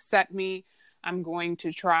control upset me, I'm going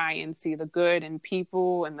to try and see the good in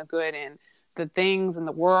people and the good in the things in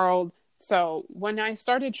the world. So when I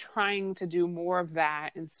started trying to do more of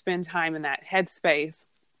that and spend time in that headspace,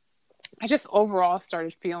 I just overall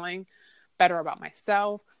started feeling better about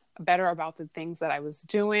myself, better about the things that I was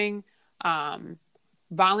doing.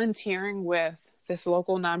 Volunteering with this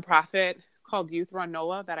local nonprofit called Youth Run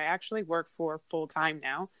NOLA that I actually work for full time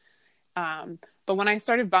now. But when I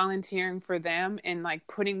started volunteering for them and like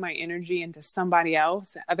putting my energy into somebody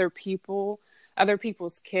else, other people's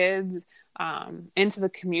kids, into the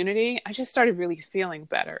community, I just started really feeling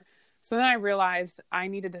better. So then I realized I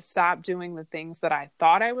needed to stop doing the things that I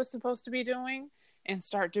thought I was supposed to be doing and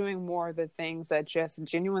start doing more of the things that just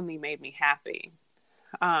genuinely made me happy.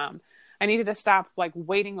 I needed to stop like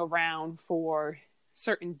waiting around for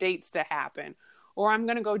certain dates to happen, or I'm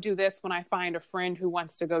going to go do this when I find a friend who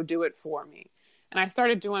wants to go do it for me. And I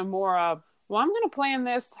started doing more of, well, I'm going to plan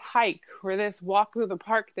this hike or this walk through the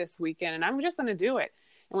park this weekend, and I'm just going to do it.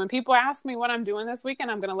 And when people ask me what I'm doing this weekend,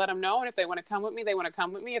 I'm going to let them know. And if they want to come with me, they want to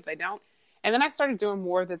come with me. If they don't. And then I started doing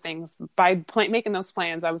more of the things by making those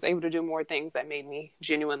plans. I was able to do more things that made me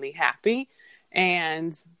genuinely happy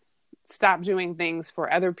and stop doing things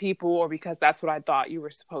for other people or because that's what I thought you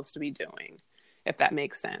were supposed to be doing, if that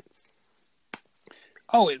makes sense.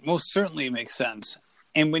 Oh, it most certainly makes sense.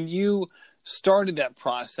 And when you started that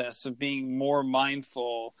process of being more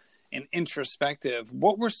mindful and introspective,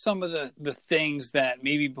 what were some of the things that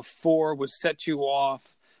maybe before would set you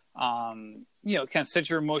off, kind of set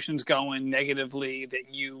your emotions going negatively,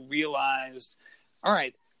 that you realized, all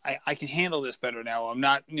right, I can handle this better now. I'm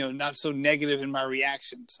not so negative in my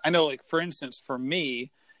reactions. I know, like, for instance, for me,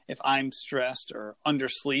 if I'm stressed or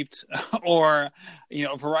underslept or,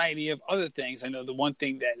 a variety of other things, I know the one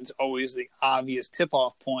thing that is always the obvious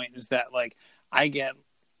tip-off point is that, like, I get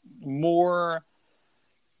more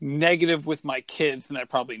negative with my kids than I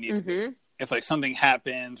probably need to be. If like something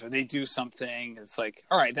happens or they do something, it's like,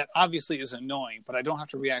 all right, that obviously is annoying, but I don't have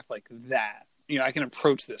to react like that. I can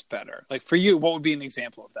approach this better. Like for you, what would be an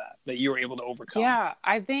example of that you were able to overcome? Yeah,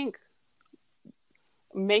 I think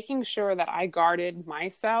making sure that I guarded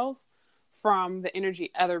myself from the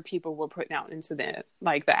energy other people were putting out into the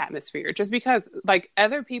atmosphere, just because like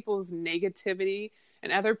other people's negativity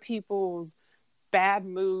and other people's bad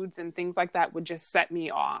moods and things like that would just set me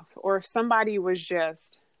off. Or if somebody was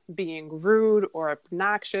just being rude or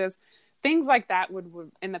obnoxious, things like that would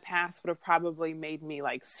in the past would have probably made me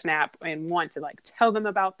like snap and want to like tell them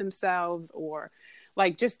about themselves, or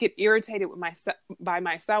like just get irritated with by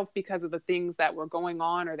myself because of the things that were going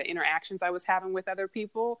on or the interactions I was having with other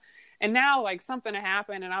people. And now like something will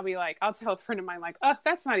happen and I'll tell a friend of mine like, oh,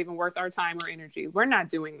 that's not even worth our time or energy. We're not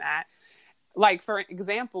doing that. Like, for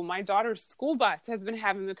example, my daughter's school bus has been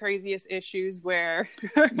having the craziest issues where...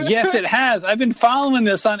 Yes, it has. I've been following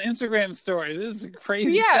this on Instagram stories. This is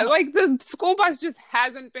crazy stuff. Like the school bus just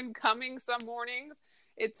hasn't been coming some mornings.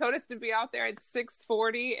 It told us to be out there at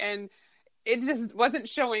 6:40 and it just wasn't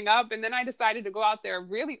showing up. And then I decided to go out there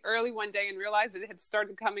really early one day and realized that it had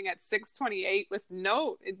started coming at 6:28 with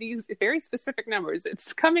these very specific numbers.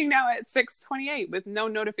 It's coming now at 6:28 with no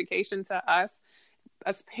notification to us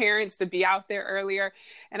parents to be out there earlier.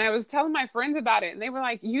 And I was telling my friends about it and they were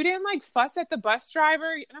like, you didn't like fuss at the bus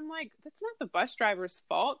driver? And I'm like, that's not the bus driver's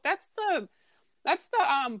fault. That's the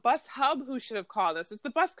bus hub who should have called us. It's the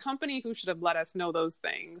bus company who should have let us know those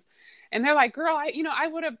things. And they're like, girl, I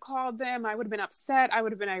would have called them. I would have been upset. I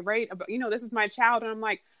would have been irate about, this is my child. And I'm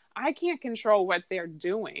like, I can't control what they're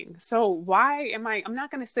doing. So why I'm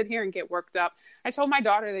not going to sit here and get worked up. I told my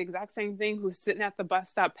daughter the exact same thing, who's sitting at the bus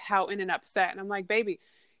stop pouting and upset. And I'm like, baby,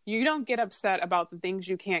 you don't get upset about the things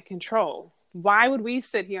you can't control. Why would we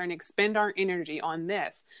sit here and expend our energy on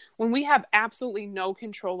this when we have absolutely no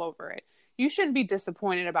control over it? You shouldn't be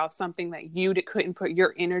disappointed about something that you couldn't put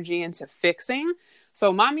your energy into fixing.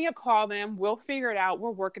 So mommy will call them. We'll figure it out.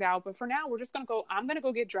 We'll work it out. But for now, I'm going to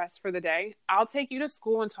go get dressed for the day. I'll take you to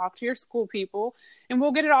school and talk to your school people and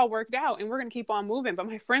we'll get it all worked out and we're going to keep on moving. But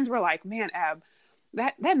my friends were like, man, Ab,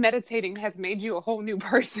 that meditating has made you a whole new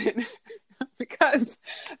person. Because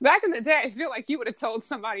back in the day, I feel like you would have told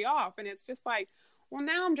somebody off. And it's just like, well,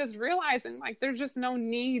 now I'm just realizing like there's just no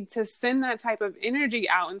need to send that type of energy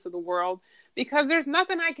out into the world because there's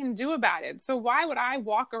nothing I can do about it. So why would I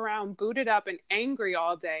walk around booted up and angry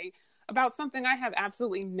all day about something I have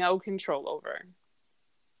absolutely no control over?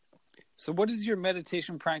 So what does your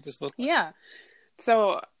meditation practice look like? Yeah.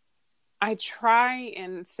 So I try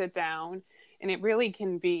and sit down, and it really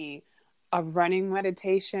can be a running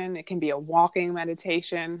meditation. It can be a walking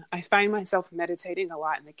meditation. I find myself meditating a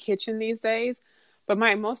lot in the kitchen these days. But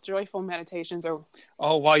my most joyful meditations are...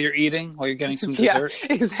 Oh, while you're eating? While you're getting some dessert?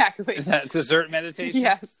 Yeah, exactly. Is that dessert meditation?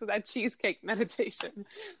 Yes, that cheesecake meditation.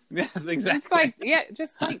 Yes, exactly. It's like,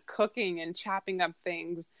 just like cooking and chopping up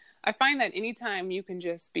things. I find that anytime you can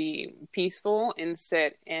just be peaceful and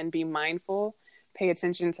sit and be mindful, pay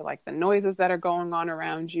attention to like the noises that are going on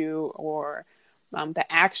around you, or the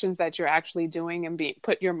actions that you're actually doing, and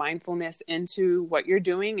put your mindfulness into what you're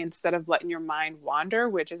doing instead of letting your mind wander,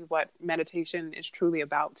 which is what meditation is truly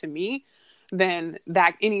about to me, then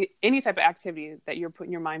that any type of activity that you're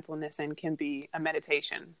putting your mindfulness in can be a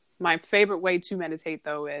meditation. My favorite way to meditate,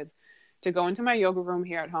 though, is to go into my yoga room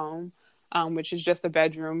here at home, which is just a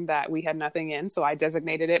bedroom that we had nothing in. So I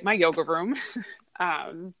designated it my yoga room.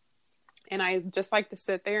 And I just like to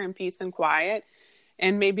sit there in peace and quiet.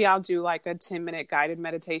 And maybe I'll do like a 10-minute guided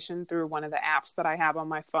meditation through one of the apps that I have on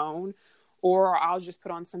my phone, or I'll just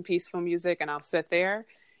put on some peaceful music and I'll sit there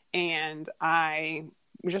and I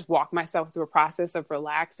just walk myself through a process of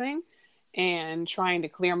relaxing and trying to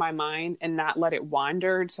clear my mind and not let it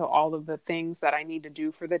wander to all of the things that I need to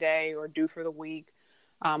do for the day or do for the week.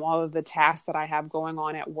 All of the tasks that I have going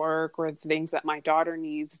on at work or things that my daughter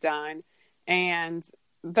needs done. And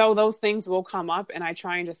though those things will come up and I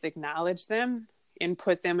try and just acknowledge them and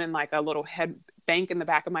put them in like a little head bank in the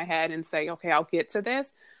back of my head and say, okay, I'll get to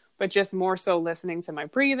this, but just more so listening to my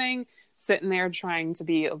breathing, sitting there trying to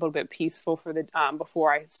be a little bit peaceful for the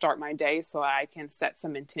before I start my day, so I can set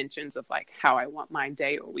some intentions of like how I want my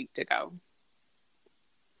day or week to go.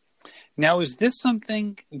 Now, is this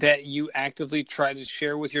something that you actively try to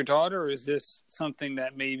share with your daughter, or is this something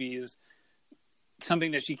that maybe is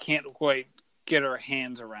something that she can't quite get her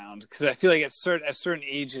hands around? Because I feel like at certain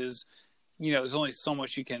ages, there's only so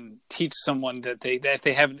much you can teach someone that they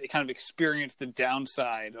haven't kind of experienced the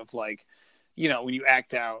downside of like, when you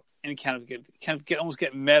act out and kind of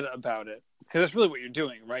get meta about it. Because that's really what you're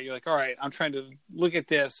doing, right? You're like, all right, I'm trying to look at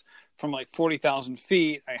this from like 40,000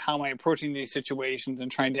 feet. How am I approaching these situations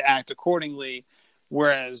and trying to act accordingly?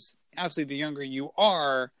 Whereas obviously the younger you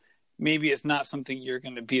are, maybe it's not something you're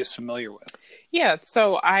going to be as familiar with. Yeah.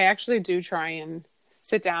 So I actually do try and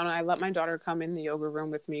sit down and I let my daughter come in the yoga room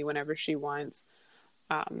with me whenever she wants.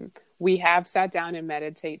 We have sat down and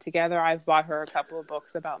meditate together. I've bought her a couple of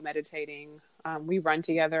books about meditating. We run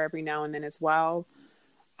together every now and then as well.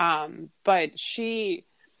 But she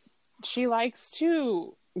likes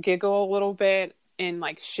to giggle a little bit and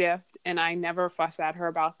like shift, and I never fuss at her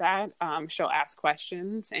about that. She'll ask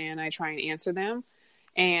questions and I try and answer them.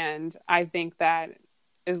 And I think that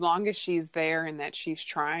as long as she's there and that she's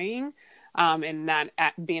trying, and not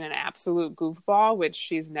being an absolute goofball, which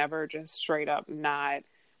she's never just straight up not,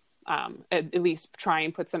 at least try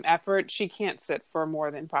and put some effort. She can't sit for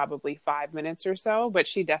more than probably 5 minutes or so, but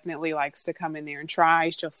she definitely likes to come in there and try.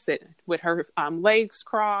 She'll sit with her legs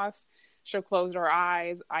crossed. She'll close her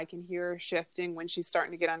eyes. I can hear her shifting when she's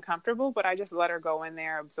starting to get uncomfortable, but I just let her go in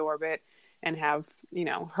there, absorb it, and have,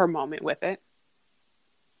 her moment with it.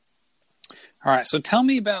 All right. So tell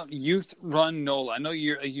me about Youth Run NOLA. I know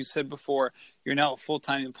you said before, you're now a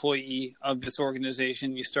full-time employee of this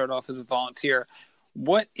organization. You started off as a volunteer.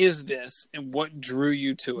 What is this and what drew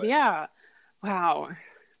you to it? Yeah. Wow.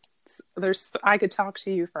 I could talk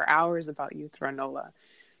to you for hours about Youth Run NOLA.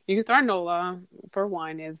 Youth Run NOLA, for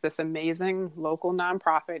one, is this amazing local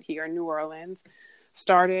nonprofit here in New Orleans,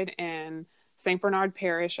 started in St. Bernard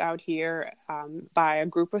Parish out here by a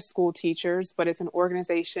group of school teachers, but it's an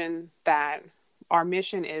organization that our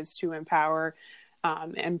mission is to empower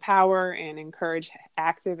and encourage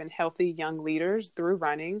active and healthy young leaders through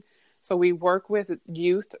running. So we work with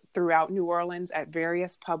youth throughout New Orleans at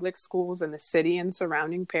various public schools in the city and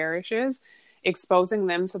surrounding parishes, exposing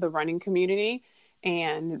them to the running community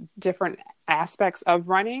and different aspects of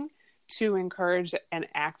running to encourage an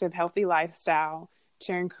active, healthy lifestyle,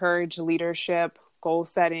 to encourage leadership, goal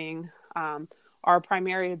setting. Our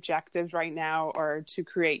primary objectives right now are to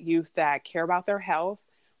create youth that care about their health,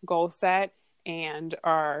 goal set, and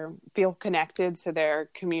feel connected to their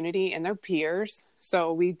community and their peers.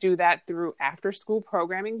 So we do that through after school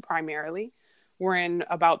programming primarily. We're in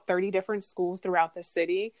about 30 different schools throughout the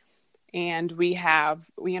city, and we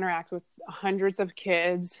interact with hundreds of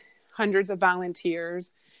kids, hundreds of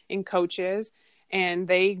volunteers and coaches, and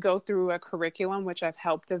they go through a curriculum which I've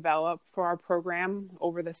helped develop for our program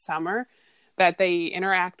over the summer that they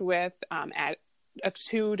interact with at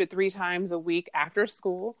 2 to 3 times a week after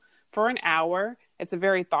school for an hour. It's a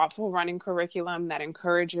very thoughtful running curriculum that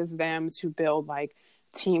encourages them to build like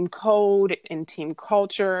team code and team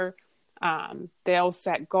culture. They'll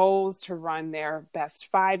set goals to run their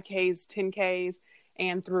best 5Ks, 10Ks,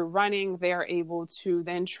 and through running, they're able to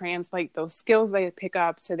then translate those skills they pick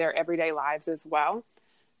up to their everyday lives as well.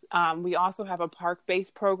 We also have a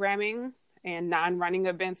park-based programming and non-running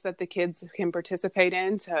events that the kids can participate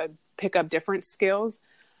in to pick up different skills.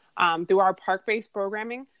 Through our park-based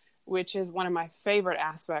programming, which is one of my favorite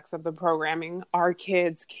aspects of the programming, our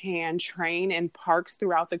kids can train in parks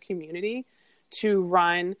throughout the community to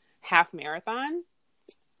run half marathon.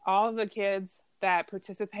 All of the kids that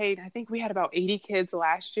participate, I think we had about 80 kids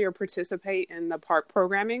last year participate in the park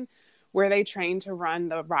programming where they train to run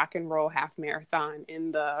the rock and roll half marathon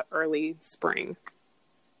in the early spring.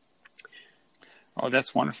 Oh,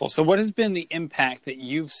 that's wonderful. So what has been the impact that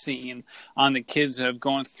you've seen on the kids that have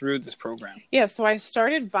gone through this program? Yeah, so I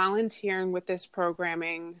started volunteering with this program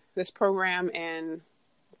in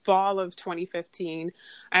fall of 2015.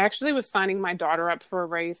 I actually was signing my daughter up for a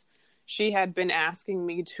race. She had been asking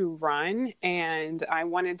me to run, and I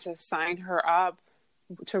wanted to sign her up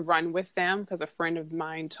to run with them because a friend of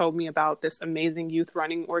mine told me about this amazing youth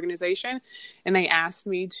running organization, and they asked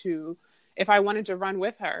me if I wanted to run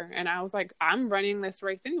with her. And I was like, I'm running this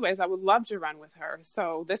race anyways. I would love to run with her.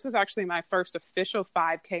 So this was actually my first official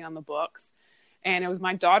 5K on the books. And it was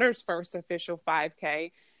my daughter's first official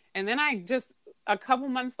 5K. And then a couple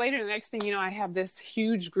months later, the next thing you know, I have this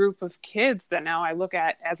huge group of kids that now I look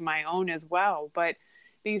at as my own as well. But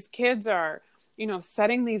these kids are,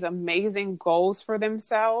 setting these amazing goals for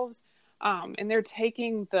themselves. And they're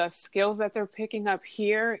taking the skills that they're picking up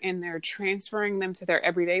here and they're transferring them to their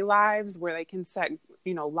everyday lives where they can set,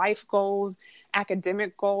 life goals,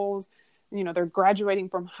 academic goals. They're graduating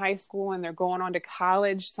from high school and they're going on to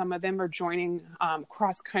college. Some of them are joining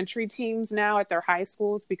cross-country teams now at their high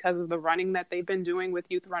schools because of the running that they've been doing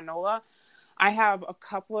with Youth Run NOLA. I have a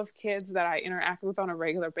couple of kids that I interact with on a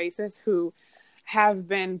regular basis who have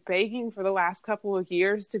been begging for the last couple of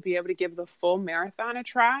years to be able to give the full marathon a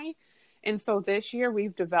try. And so this year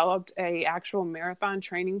we've developed a actual marathon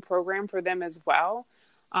training program for them as well.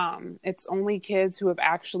 It's only kids who have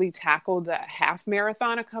actually tackled a half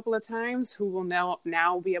marathon a couple of times who will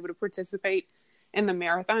now be able to participate in the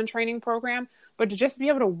marathon training program. But to just be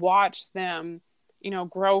able to watch them,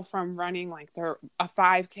 grow from running like a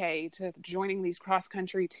 5K to joining these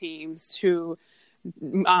cross-country teams to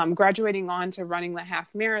graduating on to running the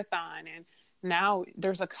half marathon. And now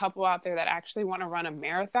there's a couple out there that actually want to run a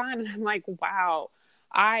marathon. And I'm like, wow.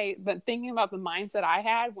 But thinking about the mindset I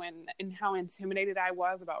had and how intimidated I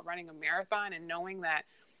was about running a marathon, and knowing that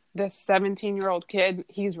this 17-year-old kid,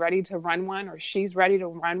 he's ready to run one, or she's ready to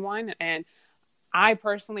run one. And I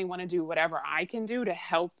personally want to do whatever I can do to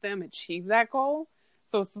help them achieve that goal.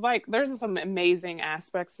 So it's like, there's some amazing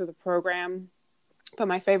aspects to the program, but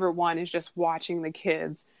my favorite one is just watching the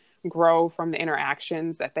kids grow from the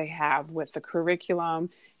interactions that they have with the curriculum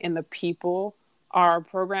and the people. Our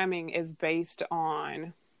programming is based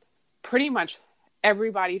on pretty much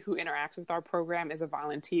everybody who interacts with our program is a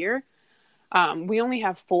volunteer. We only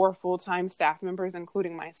have 4 full-time staff members,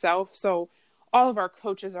 including myself. So all of our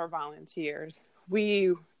coaches are volunteers.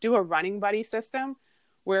 We do a running buddy system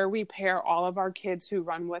where we pair all of our kids who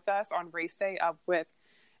run with us on race day up with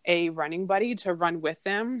a running buddy to run with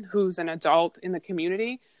them, who's an adult in the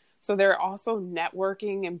community. So they're also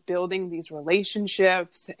networking and building these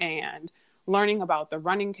relationships and learning about the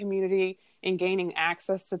running community and gaining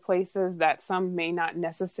access to places that some may not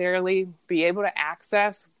necessarily be able to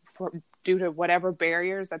access due to whatever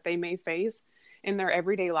barriers that they may face in their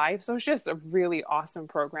everyday life. So it's just a really awesome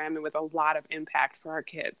program and with a lot of impact for our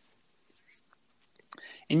kids.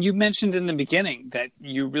 And you mentioned in the beginning that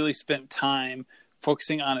you really spent time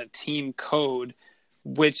focusing on a team code,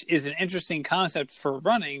 which is an interesting concept for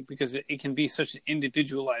running because it can be such an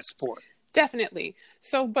individualized sport. Definitely.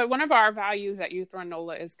 So, but one of our values at Youth Run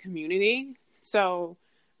NOLA is community. So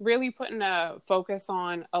really putting a focus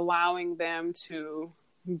on allowing them to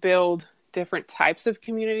build different types of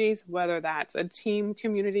communities, whether that's a team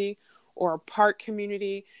community or a park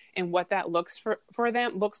community, and what that looks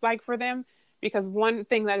like for them. Because one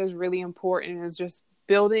thing that is really important is just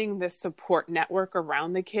building this support network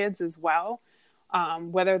around the kids as well,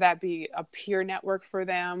 whether that be a peer network for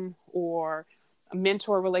them or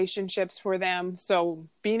mentor relationships for them. So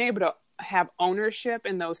being able to have ownership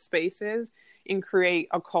in those spaces and create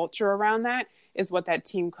a culture around that is what that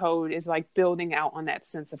team code is like, building out on that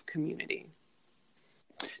sense of community.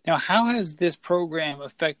 Now, how has this program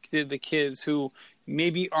affected the kids who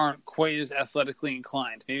maybe aren't quite as athletically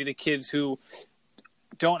inclined? Maybe the kids who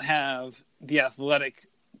don't have the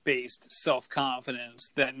athletic-based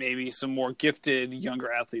self-confidence that maybe some more gifted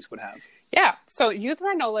younger athletes would have? Yeah. So Youth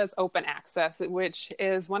Run NOLA is open access, which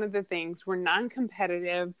is one of the things. We're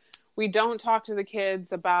non-competitive. We don't talk to the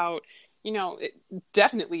kids about,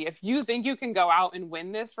 definitely, if you think you can go out and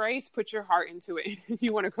win this race, put your heart into it.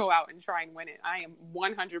 You want to go out and try and win it. I am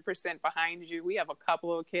 100% behind you. We have a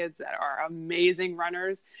couple of kids that are amazing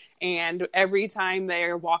runners. And every time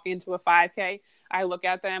they walk into a 5K, I look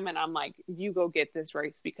at them and I'm like, you go get this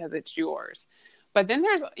race because it's yours. But then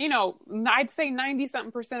there's, I'd say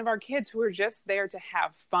 90-something% of our kids who are just there to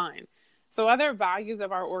have fun. So other values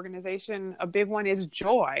of our organization, a big one is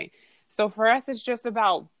joy. So for us, it's just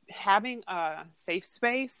about having a safe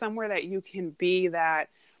space, somewhere that you can be that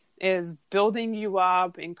is building you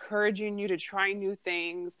up, encouraging you to try new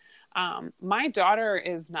things. My daughter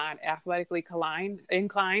is not athletically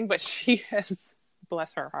inclined, but she has,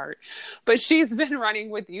 bless her heart, but she's been running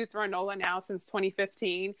with Youth Run NOLA now since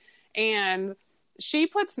 2015. And she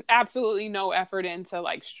puts absolutely no effort into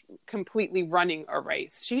completely running a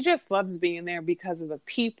race. She just loves being there because of the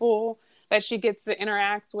people that she gets to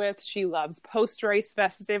interact with. She loves post-race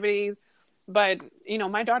festivities. But,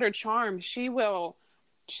 my daughter Charm, she'll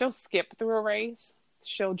skip through a race.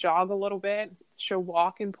 She'll jog a little bit. She'll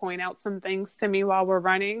walk and point out some things to me while we're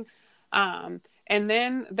running. And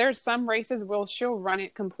then there's some races where she'll run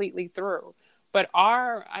it completely through. But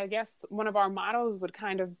I guess one of our mottos would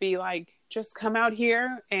kind of be just come out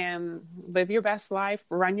here and live your best life,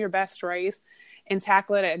 run your best race, and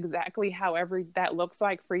tackle it exactly however that looks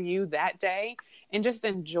like for you that day, and just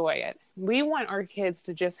enjoy it. We want our kids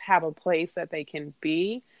to just have a place that they can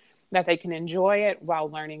be, that they can enjoy it while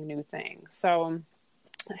learning new things. So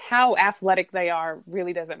how athletic they are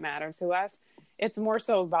really doesn't matter to us. It's more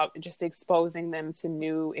so about just exposing them to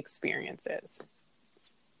new experiences.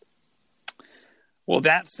 Well,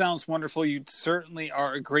 that sounds wonderful. You certainly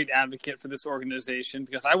are a great advocate for this organization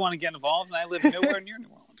because I want to get involved and I live nowhere near New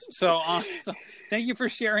Orleans. So thank you for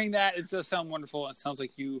sharing that. It does sound wonderful. It sounds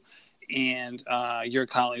like you and your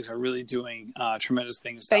colleagues are really doing tremendous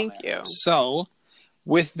things. Thank you. So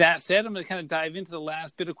with that said, I'm going to kind of dive into the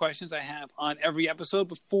last bit of questions I have on every episode.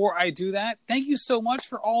 Before I do that, thank you so much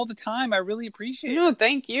for all the time. I really appreciate it. No,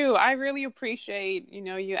 thank you. I really appreciate,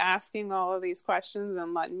 you asking all of these questions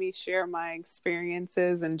and letting me share my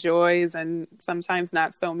experiences and joys, and sometimes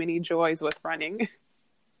not so many joys with running.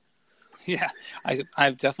 Yeah,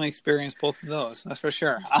 I've definitely experienced both of those. That's for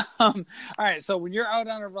sure. All right. So when you're out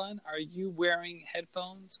on a run, are you wearing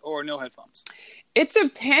headphones or no headphones? It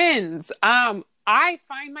depends. I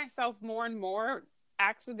find myself more and more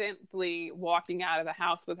accidentally walking out of the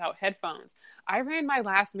house without headphones. I ran my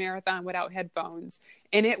last marathon without headphones,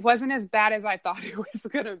 and it wasn't as bad as I thought it was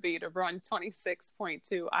going to be to run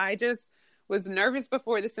 26.2. I just was nervous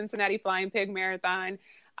before the Cincinnati Flying Pig Marathon.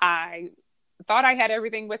 I thought I had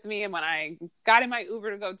everything with me, and when I got in my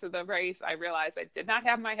Uber to go to the race, I realized I did not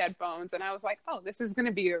have my headphones, and I was like, oh, this is going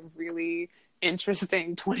to be a really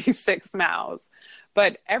interesting 26 miles.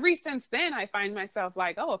 But ever since then, I find myself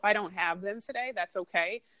like, oh, if I don't have them today, that's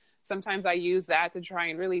okay. Sometimes I use that to try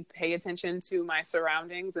and really pay attention to my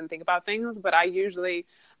surroundings and think about things. But I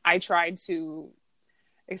try to,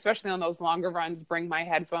 especially on those longer runs, bring my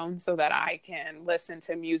headphones so that I can listen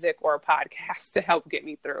to music or a podcast to help get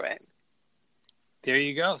me through it. There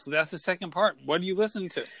you go. So that's the second part. What do you listen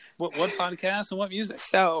to? What podcasts and what music?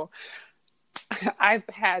 So I've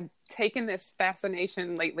had taken this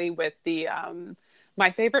fascination lately with the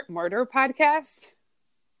My Favorite Murder podcast.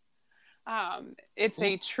 It's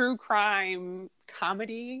a true crime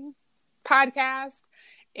comedy podcast,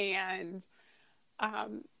 and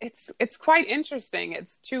it's quite interesting.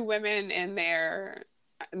 It's two women, and they're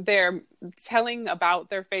telling about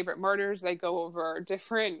their favorite murders. They go over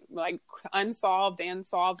different like unsolved and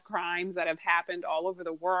solved crimes that have happened all over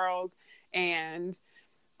the world, and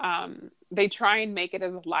they try and make it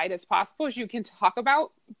as light as possible as you can talk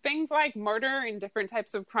about things like murder and different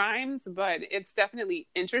types of crimes. But it's definitely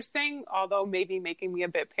interesting, although maybe making me a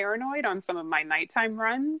bit paranoid on some of my nighttime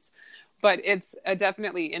runs. But it's a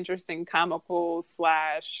definitely interesting comical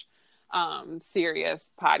 /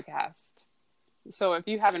 serious podcast. So if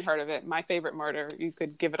you haven't heard of it, My Favorite Murder, you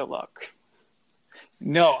could give it a look.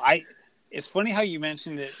 No, it's funny how you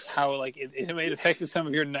mentioned it, how like it affected some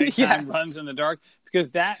of your nighttime runs in the dark,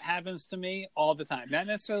 because that happens to me all the time. Not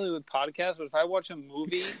necessarily with podcasts, but if I watch a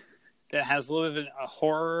movie that has a little bit of a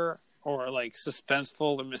horror or like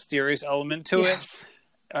suspenseful or mysterious element to it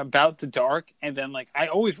about the dark, and then like I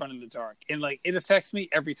always run in the dark, and like it affects me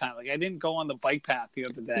every time. Like I didn't go on the bike path the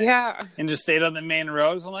other day and just stayed on the main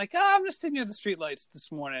road. So I'm like, I'm just sitting near the streetlights this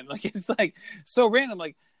morning. Like it's like so random.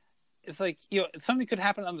 Like it's like, something could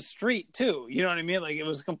happen on the street too. You know what I mean? Like it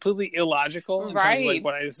was completely illogical in terms of like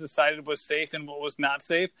what I decided was safe and what was not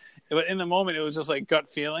safe. But in the moment, it was just like gut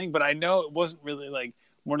feeling. But I know it wasn't really like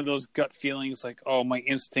one of those gut feelings like, oh, my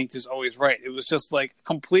instinct is always right. It was just like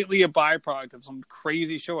completely a byproduct of some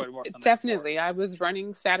crazy show I watched. Definitely. I was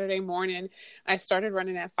running Saturday morning. I started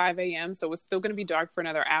running at 5 a.m. So it was still going to be dark for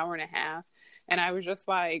another hour and a half. And I was just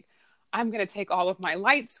like, I'm going to take all of my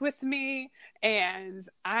lights with me, and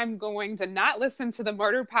I'm going to not listen to the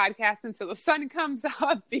murder podcast until the sun comes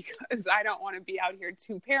up, because I don't want to be out here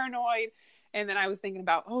too paranoid. And then I was thinking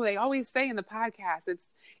about, they always say in the podcast,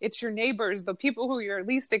 it's your neighbors, the people who you're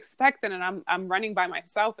least expecting. And I'm running by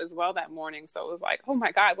myself as well that morning. So it was like, oh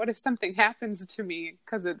my God, what if something happens to me?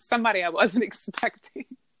 Because it's somebody I wasn't expecting.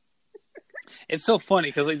 It's so funny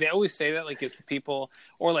because like they always say that like it's the people,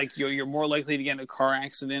 or like you're more likely to get in a car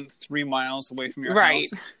accident 3 miles away from your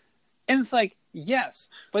house. And it's like, yes,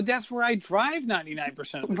 but that's where I drive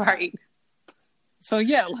 99% of the time. Right. So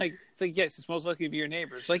yeah, like it's like, yes, it's most likely to be your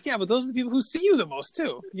neighbors. Like, yeah, but those are the people who see you the most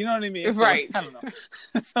too. You know what I mean? So, right. Like, I don't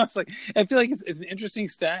know. So it's like, I feel like it's an interesting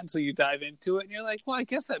stat until you dive into it and you're like, well, I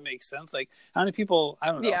guess that makes sense. Like how many people,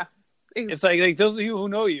 I don't know. Yeah. It's like those of you who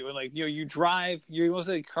know you, and like you drive, you're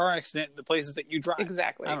mostly a car accident in the places that you drive.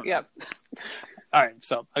 Exactly. Yep. All right,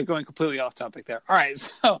 so I'm going completely off topic there. All right,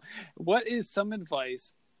 so what is some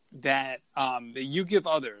advice that that you give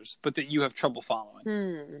others, but that you have trouble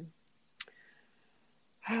following?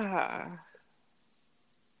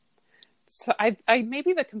 So I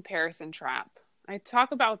maybe the comparison trap. I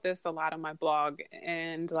talk about this a lot on my blog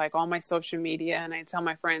and like all my social media, and I tell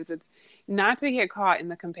my friends it's not to get caught in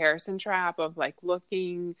the comparison trap of like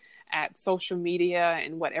looking at social media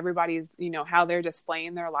and what everybody's, how they're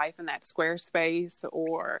displaying their life in that Squarespace,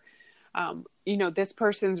 or, this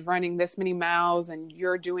person's running this many miles and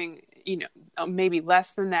you're doing, maybe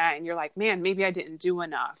less than that. And you're like, man, maybe I didn't do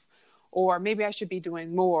enough, or maybe I should be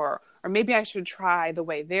doing more, or maybe I should try the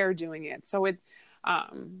way they're doing it. So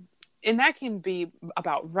and that can be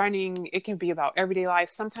about running. It can be about everyday life.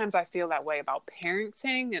 Sometimes I feel that way about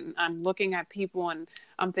parenting, and I'm looking at people and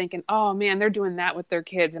I'm thinking, oh man, they're doing that with their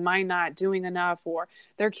kids. Am I not doing enough? Or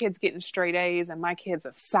their kid's getting straight A's and my kid's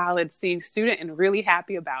a solid C student and really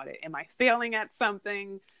happy about it. Am I failing at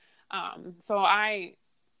something? So I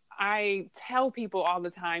I tell people all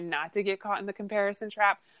the time not to get caught in the comparison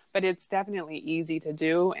trap, but it's definitely easy to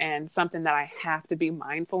do and something that I have to be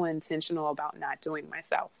mindful and intentional about not doing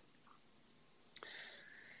myself.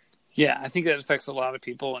 Yeah, I think that affects a lot of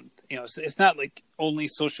people. And, it's not like only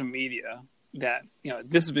social media that,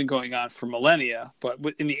 this has been going on for millennia, but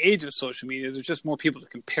in the age of social media, there's just more people to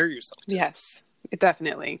compare yourself to. Yes,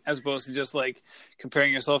 definitely. As opposed to just like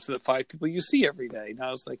comparing yourself to the 5 people you see every day.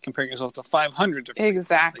 Now it's like comparing yourself to 500 different people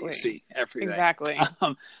that you see every day. Exactly.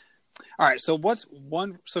 All right. So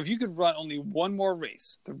so if you could run only one more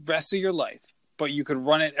race the rest of your life, but you could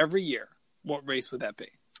run it every year, what race would that be?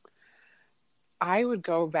 I would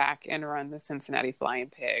go back and run the Cincinnati Flying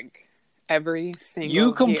Pig every single year.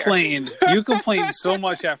 You complained so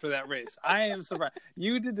much after that race. I am surprised.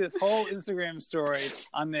 You did this whole Instagram story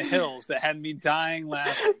on the hills that had me dying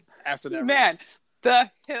laughing after that race. Man, the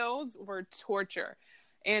hills were torture.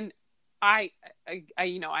 And I've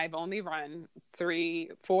only run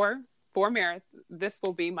four marathons. This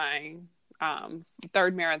will be my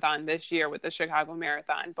third marathon this year with the Chicago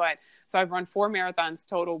Marathon. So I've run 4 marathons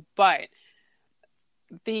total, but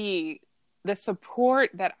the support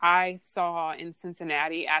that I saw in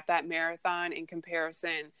Cincinnati at that marathon in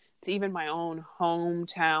comparison to even my own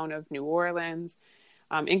hometown of New Orleans,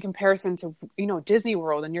 in comparison to, Disney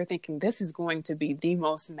World, and you're thinking this is going to be the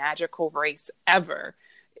most magical race ever.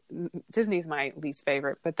 Disney's my least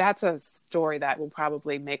favorite, but that's a story that will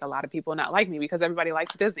probably make a lot of people not like me because everybody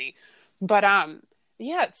likes Disney. But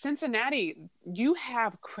Cincinnati, you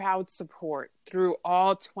have crowd support through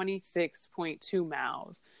all 26.2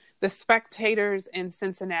 miles. The spectators in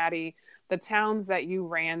Cincinnati, the towns that you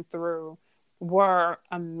ran through were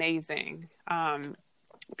amazing.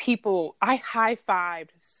 People, I high-fived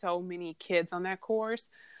so many kids on that course.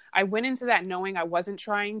 I went into that knowing I wasn't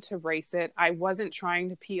trying to race it. I wasn't trying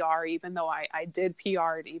to PR, even though I did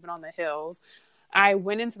PR it even on the hills. I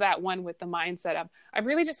went into that one with the mindset of, I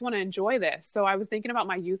really just want to enjoy this. So I was thinking about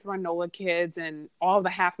my Youth Run NOLA kids and all the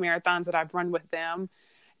half marathons that I've run with them.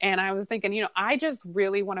 And I was thinking, I just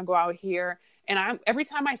really want to go out here. And every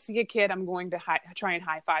time I see a kid, I'm going to try and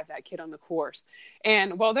high five that kid on the course.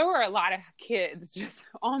 And there were a lot of kids just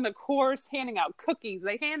on the course handing out cookies.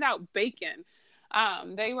 They hand out bacon.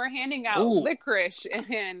 They were handing out licorice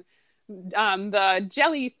and the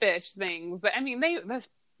jellyfish things. I mean,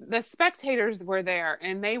 the spectators were there,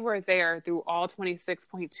 and they were there through all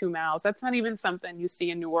 26.2 miles. That's not even something you see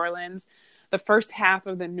in New Orleans. The first half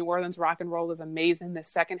of the New Orleans rock and roll is amazing. The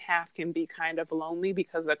second half can be kind of lonely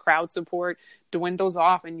because the crowd support dwindles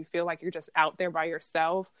off and you feel like you're just out there by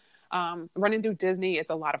yourself. Running through Disney, it's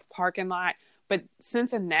a lot of parking lot, but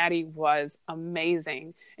Cincinnati was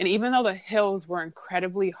amazing. And even though the hills were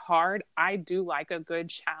incredibly hard, I do like a good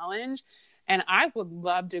challenge. And I would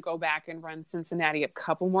love to go back and run Cincinnati a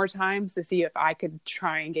couple more times to see if I could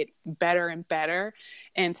try and get better and better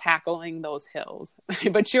in tackling those hills.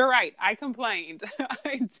 But you're right. I complained.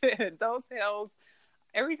 I did. Those hills,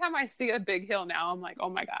 every time I see a big hill now, I'm like, oh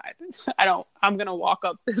my God, I'm going to walk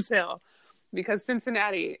up this hill because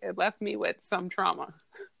Cincinnati, it left me with some trauma.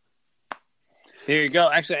 There you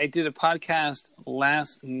go. Actually, I did a podcast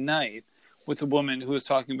last night with a woman who was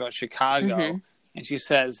talking about Chicago, and she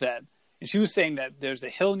says that, and she was saying that there's a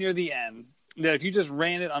hill near the end that if you just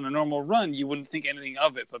ran it on a normal run, you wouldn't think anything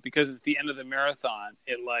of it. But because it's the end of the marathon,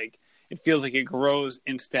 it feels like it grows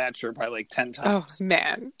in stature by like 10 times. Oh,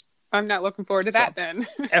 man. I'm not looking forward to that then.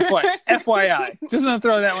 FYI. Just going to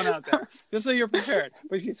throw that one out there. Just so you're prepared.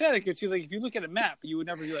 But she said it because she's like, if you look at a map, you would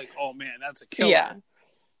never be like, oh, man, that's a killer. Yeah.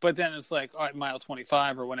 But then it's like, at mile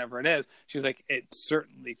 25 or whenever it is, she's like, it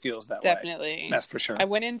certainly feels that way. Definitely. That's for sure. I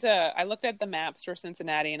looked at the maps for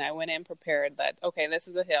Cincinnati and I went in prepared that, okay, this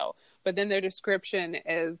is a hill. But then their description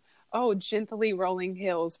is, gently rolling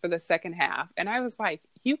hills for the second half. And I was like,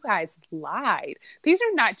 you guys lied. These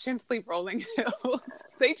are not gently rolling hills.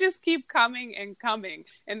 They just keep coming and coming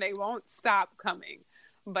and they won't stop coming.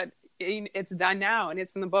 But it's done now and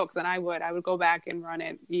it's in the books, and I would go back and run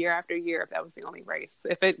it year after year if that was the only race.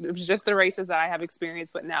 If it was just the races that I have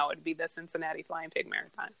experience with now, it'd be the Cincinnati Flying Pig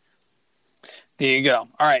Marathon. There you go.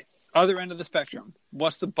 All right. Other end of the spectrum.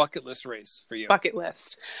 What's the bucket list race for you? Bucket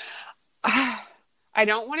list. I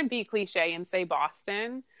don't want to be cliche and say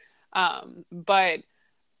Boston, but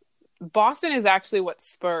Boston is actually what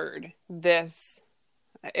spurred this.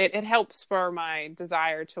 It helped spur my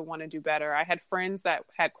desire to want to do better. I had friends that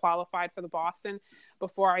had qualified for the Boston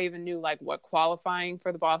before I even knew what qualifying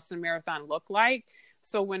for the Boston Marathon looked like.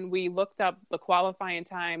 So when we looked up the qualifying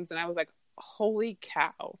times, and I was like, holy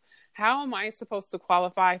cow, how am I supposed to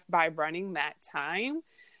qualify by running that time?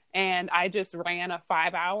 And I just ran a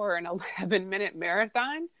 5 hour and 11 minute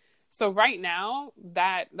marathon. So right now,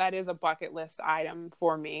 that is a bucket list item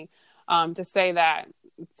for me. To say that,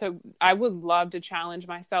 so I would love to challenge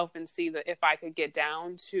myself and see that if I could get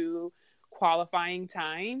down to qualifying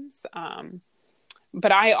times.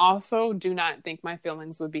 But I also do not think my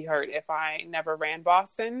feelings would be hurt if I never ran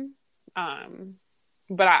Boston.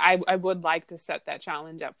 But I would like to set that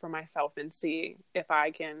challenge up for myself and see if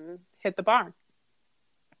I can hit the bar.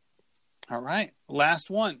 All right. Last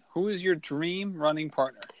one. Who is your dream running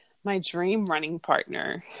partner? My dream running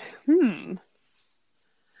partner.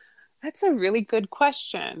 That's a really good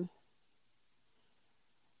question.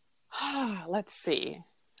 Let's see.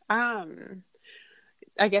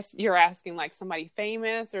 I guess you're asking like somebody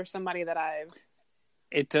famous or somebody that I've...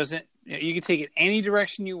 It doesn't... You can take it any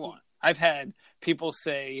direction you want. I've had people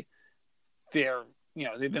say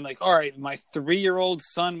they've been like, all right, my 3-year-old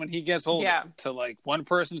son when he gets older, to like one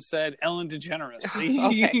person said Ellen DeGeneres. Okay.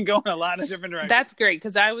 You can go in a lot of different directions. That's great,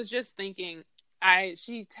 because I was just thinking,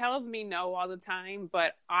 she tells me no all the time,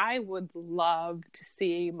 but I would love to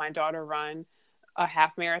see my daughter run a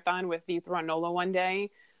half marathon with Youth Run NOLA one day.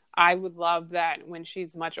 I would love that when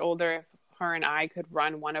she's much older, if her and I could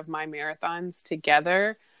run one of my marathons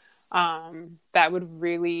together. That would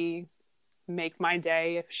really make my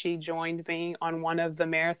day if she joined me on one of the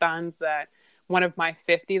marathons, one of my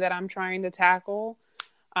 50 that I'm trying to tackle.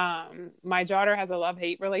 My daughter has a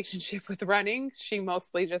love-hate relationship with running. She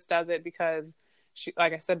mostly just does it because she,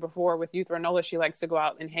 like I said before, with Youth Run NOLA, she likes to go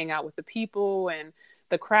out and hang out with the people and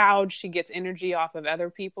the crowd. She gets energy off of other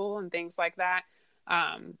people and things like that.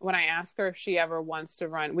 When I ask her if she ever wants to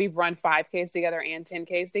run, we've run 5Ks together and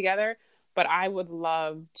 10Ks together, but I would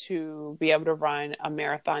love to be able to run a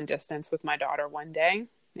marathon distance with my daughter one day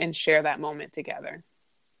and share that moment together.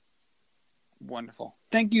 Wonderful.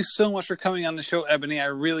 Thank you so much for coming on the show, Ebony. I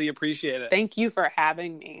really appreciate it. Thank you for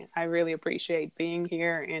having me. I really appreciate being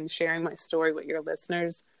here and sharing my story with your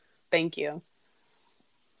listeners. Thank you.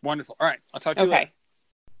 Wonderful. All right. I'll talk to you later.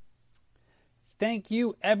 Thank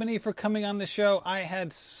you, Ebony, for coming on the show. I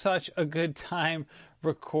had such a good time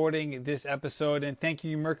recording this episode, and thank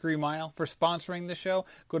you, Mercury Mile, for sponsoring the show.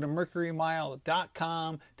 Go to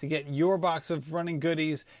mercurymile.com to get your box of running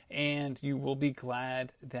goodies, and you will be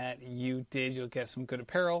glad that you did. You'll get some good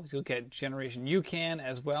apparel. You'll get Generation UCAN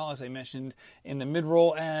as well, as I mentioned in the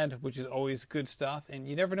mid-roll ad, which is always good stuff, and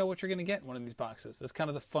you never know what you're going to get in one of these boxes. That's kind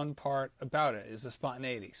of the fun part about it, is the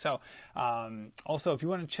spontaneity. So also, if you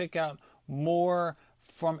want to check out more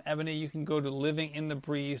from Ebony, you can go to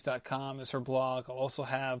livinginthebreeze.com is her blog. I'll also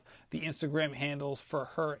have the Instagram handles for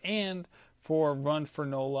her and for Run for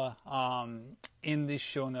NOLA in the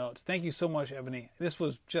show notes. Thank you so much, Ebony. This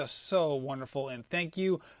was just so wonderful. And thank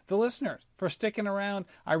you, the listeners, for sticking around.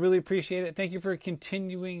 I really appreciate it. Thank you for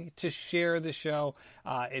continuing to share the show.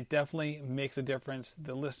 It definitely makes a difference.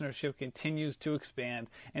 The listenership continues to expand,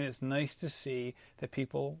 and it's nice to see that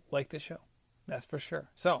people like the show. That's for sure.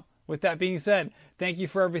 So, with that being said, thank you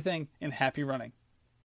for everything and happy running.